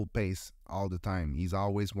at full pace all the time. He's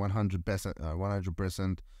always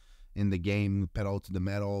 100%, in the game, pedal to the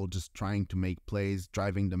metal, just trying to make plays,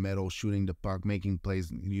 driving the metal, shooting the puck, making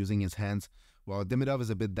plays, using his hands. Well, Demidov is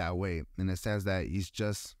a bit that way in the sense that he's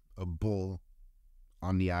just a bull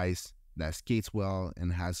on the ice that skates well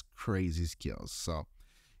and has crazy skills. So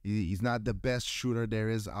he's not the best shooter there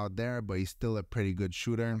is out there, but he's still a pretty good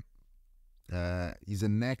shooter. He's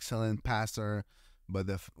an excellent passer, but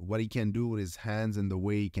what he can do with his hands and the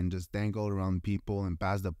way he can just dangle around people and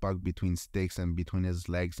pass the puck between sticks and between his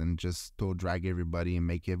legs and just toe drag everybody and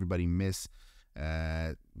make everybody miss,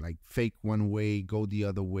 like fake one way, go the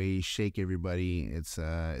other way, shake everybody. It's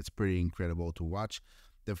pretty incredible to watch.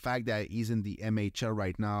 The fact that he's in the MHL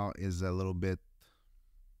right now is a little bit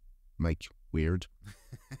like weird.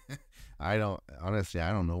 I don't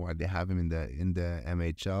know why they have him in the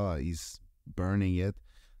MHL. He's burning it.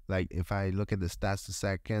 Like, if I look at the stats to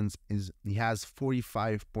seconds, he has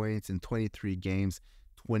 45 points in 23 games,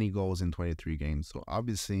 20 goals in 23 games. So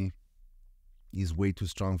obviously he's way too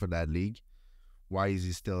strong for that league. Why is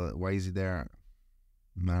he there?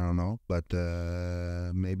 I don't know, but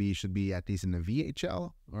maybe he should be at least in the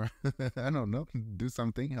VHL, or I don't know, do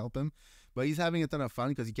something, help him. But he's having a ton of fun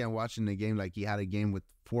because he can watch in the game. Like, he had a game with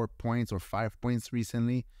 4 points or 5 points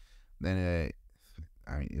recently. Then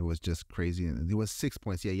it was just crazy. It was 6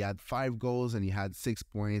 points. Yeah, he had 5 goals and he had 6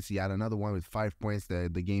 points. He had another one with 5 points the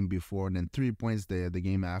game before, and then 3 points the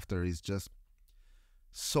game after. He's just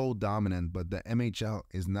so dominant. But the MHL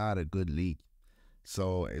is not a good league,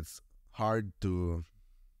 so it's hard to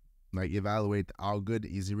evaluate how good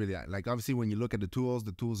is he really. Like, obviously when you look at the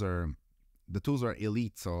tools are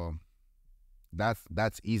elite, so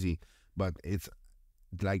that's easy. But it's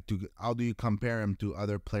like, how do you compare him to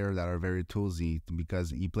other players that are very toolsy,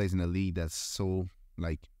 because he plays in a league that's so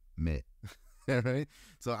meh. Right?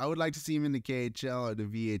 So I would like to see him in the KHL or the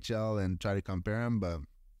VHL and try to compare him, but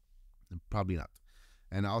probably not.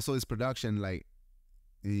 And also his production,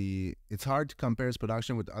 it's hard to compare his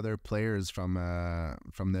production with other players from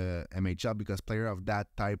the MHL, because players of that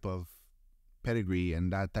type of pedigree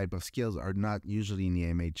and that type of skills are not usually in the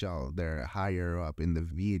MHL. They're higher up in the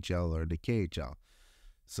VHL or the KHL.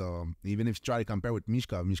 So even if you try to compare with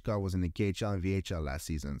Mishkov was in the KHL and VHL last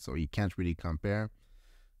season, so you can't really compare.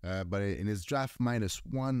 But in his draft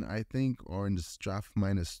 -1, I think, or in this draft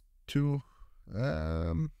 -2,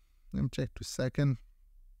 let me check 2 seconds.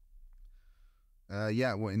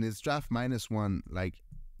 In his draft -1,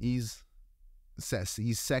 he's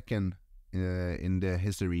second in the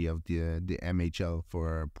history of the MHL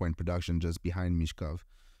for point production, just behind Mishkov.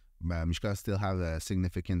 Mishkov still has a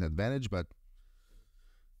significant advantage, but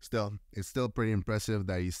it's still pretty impressive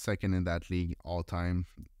that he's second in that league all time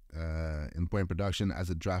in point production as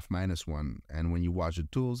a draft -1. And when you watch the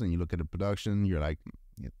tools and you look at the production, you're like,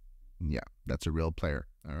 yeah, that's a real player.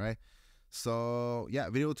 All right. So, yeah,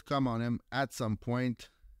 video to come on him at some point.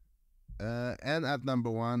 And at number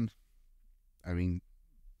 1, I mean,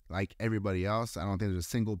 like everybody else, I don't think there's a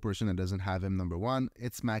single person that doesn't have him number 1.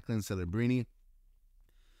 It's Macklin Celebrini.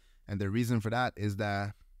 And the reason for that is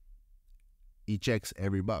that he checks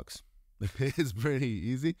every box. It's pretty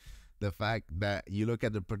easy. The fact that you look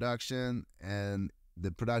at the production and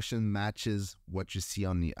the production matches what you see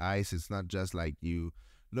on the ice. It's not just like you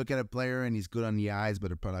look at a player and he's good on the ice, but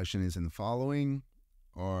the production isn't following,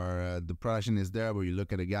 or the production is there, but you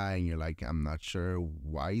look at a guy and you're like, I'm not sure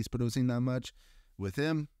why he's producing that much. With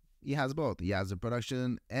him, he has both. He has the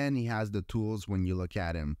production and he has the tools when you look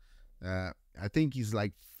at him. I think he's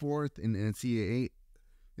 4th in NCAA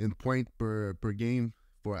in point per game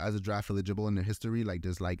for as a draft eligible in the history.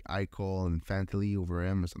 There's Eichel and Fantilli over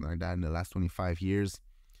him or something like that in the last 25 years.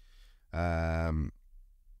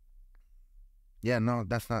 Yeah, no,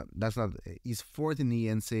 that's not. He's 4th in the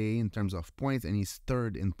NCAA in terms of points, and he's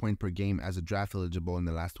 3rd in point per game as a draft eligible in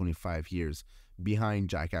the last 25 years, behind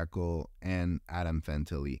Jack Eichel and Adam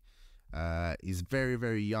Fantilli. He's very,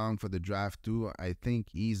 very young for the draft too. I think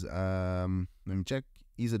he's let me check.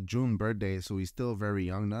 He's a June birthday, so he's still very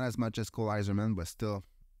young. Not as much as Cole Eiserman, but still,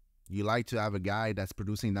 you like to have a guy that's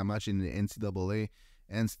producing that much in the NCAA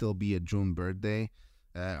and still be a June birthday.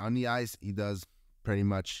 On the ice, he does pretty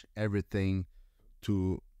much everything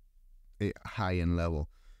to a high-end level.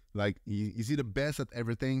 Is he the best at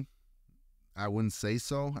everything? I wouldn't say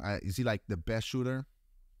so. Is he the best shooter?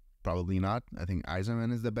 Probably not. I think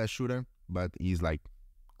Eiserman is the best shooter, but he's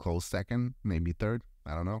close second, maybe third.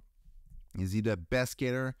 I don't know. Is he the best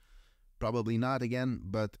skater? Probably not again,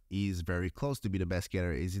 but he's very close to be the best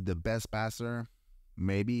skater. Is he the best passer?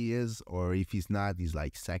 Maybe he is, or if he's not, he's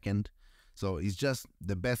second. So he's just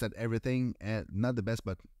the best at everything, and not the best,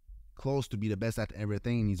 but close to be the best at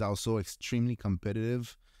everything. And he's also extremely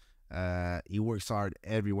competitive. He works hard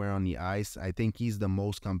everywhere on the ice. I think he's the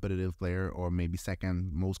most competitive player, or maybe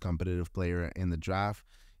second most competitive player in the draft.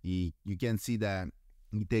 You can see that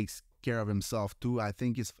he takes care of himself too. I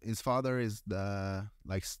think his father is the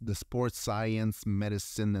sports science,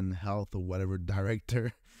 medicine, and health or whatever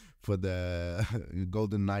director for the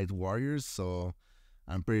Golden Knight Warriors. So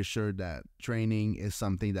I'm pretty sure that training is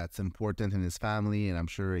something that's important in his family, and I'm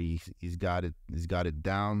sure he's got it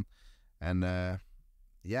down. And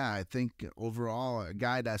yeah, I think overall, a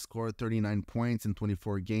guy that scored 39 points in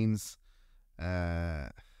 24 games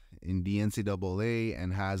in the NCAA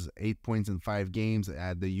and has 8 points in 5 games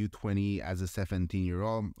at the U20 as a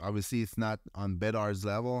 17-year-old. Obviously, it's not on Bedar's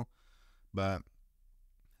level, but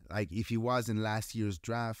like if he was in last year's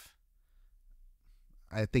draft,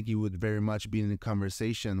 I think he would very much be in a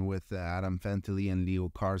conversation with Adam Fantilli and Leo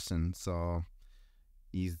Carlsson. So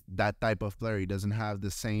he's that type of player. He doesn't have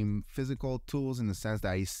the same physical tools in the sense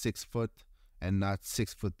that he's 6 foot and not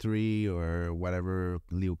 6'3" or whatever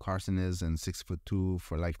Leo Carlsson is, and 6'2"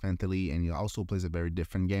 for like Fantilli. And he also plays a very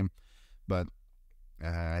different game. But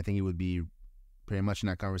I think he would be pretty much in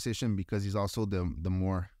that conversation because he's also the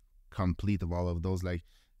more complete of all of those. Like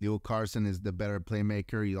Leo Carlsson is the better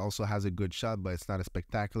playmaker. He also has a good shot, but it's not a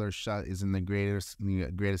spectacular shot. Isn't the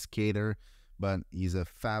greatest skater, but he's a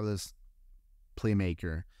fabulous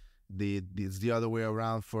playmaker. It's the other way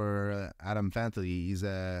around for Adam Fantilli. He's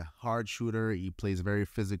a hard shooter. He plays very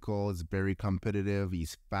physical. He's very competitive.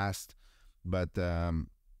 He's fast, but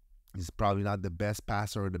he's probably not the best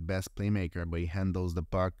passer or the best playmaker. But he handles the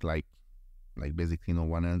puck like basically no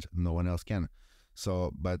one else can.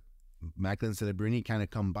 So, but Macklin Celebrini kind of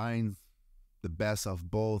combines the best of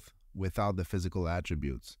both without the physical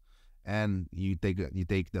attributes. And you take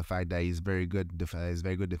the fact that he's very good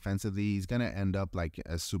defensively. He's gonna end up like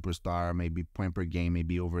a superstar, maybe point per game,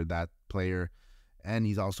 maybe over that player. And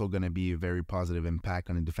he's also gonna be a very positive impact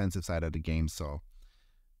on the defensive side of the game. So,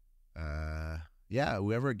 yeah,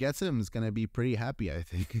 whoever gets him is gonna be pretty happy, I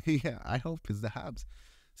think. Yeah, I hope it's the Habs.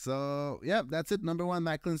 So yeah, that's it. Number 1,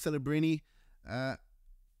 Macklin Celebrini.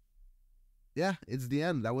 Yeah, it's the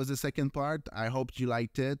end. That was the second part. I hope you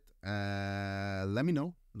liked it. Let me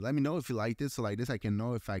know. Let me know if you liked it, so like this I can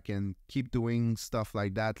know if I can keep doing stuff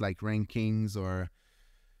like that, like rankings or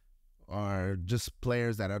just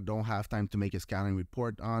players that I don't have time to make a scouting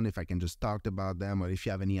report on, if I can just talk about them, or if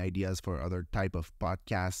you have any ideas for other type of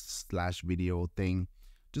podcast/video thing,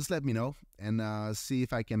 just let me know and see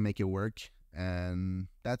if I can make it work. And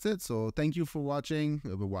that's it. So thank you for watching.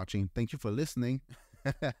 Thank you for listening.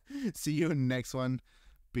 See you in the next one.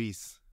 Peace.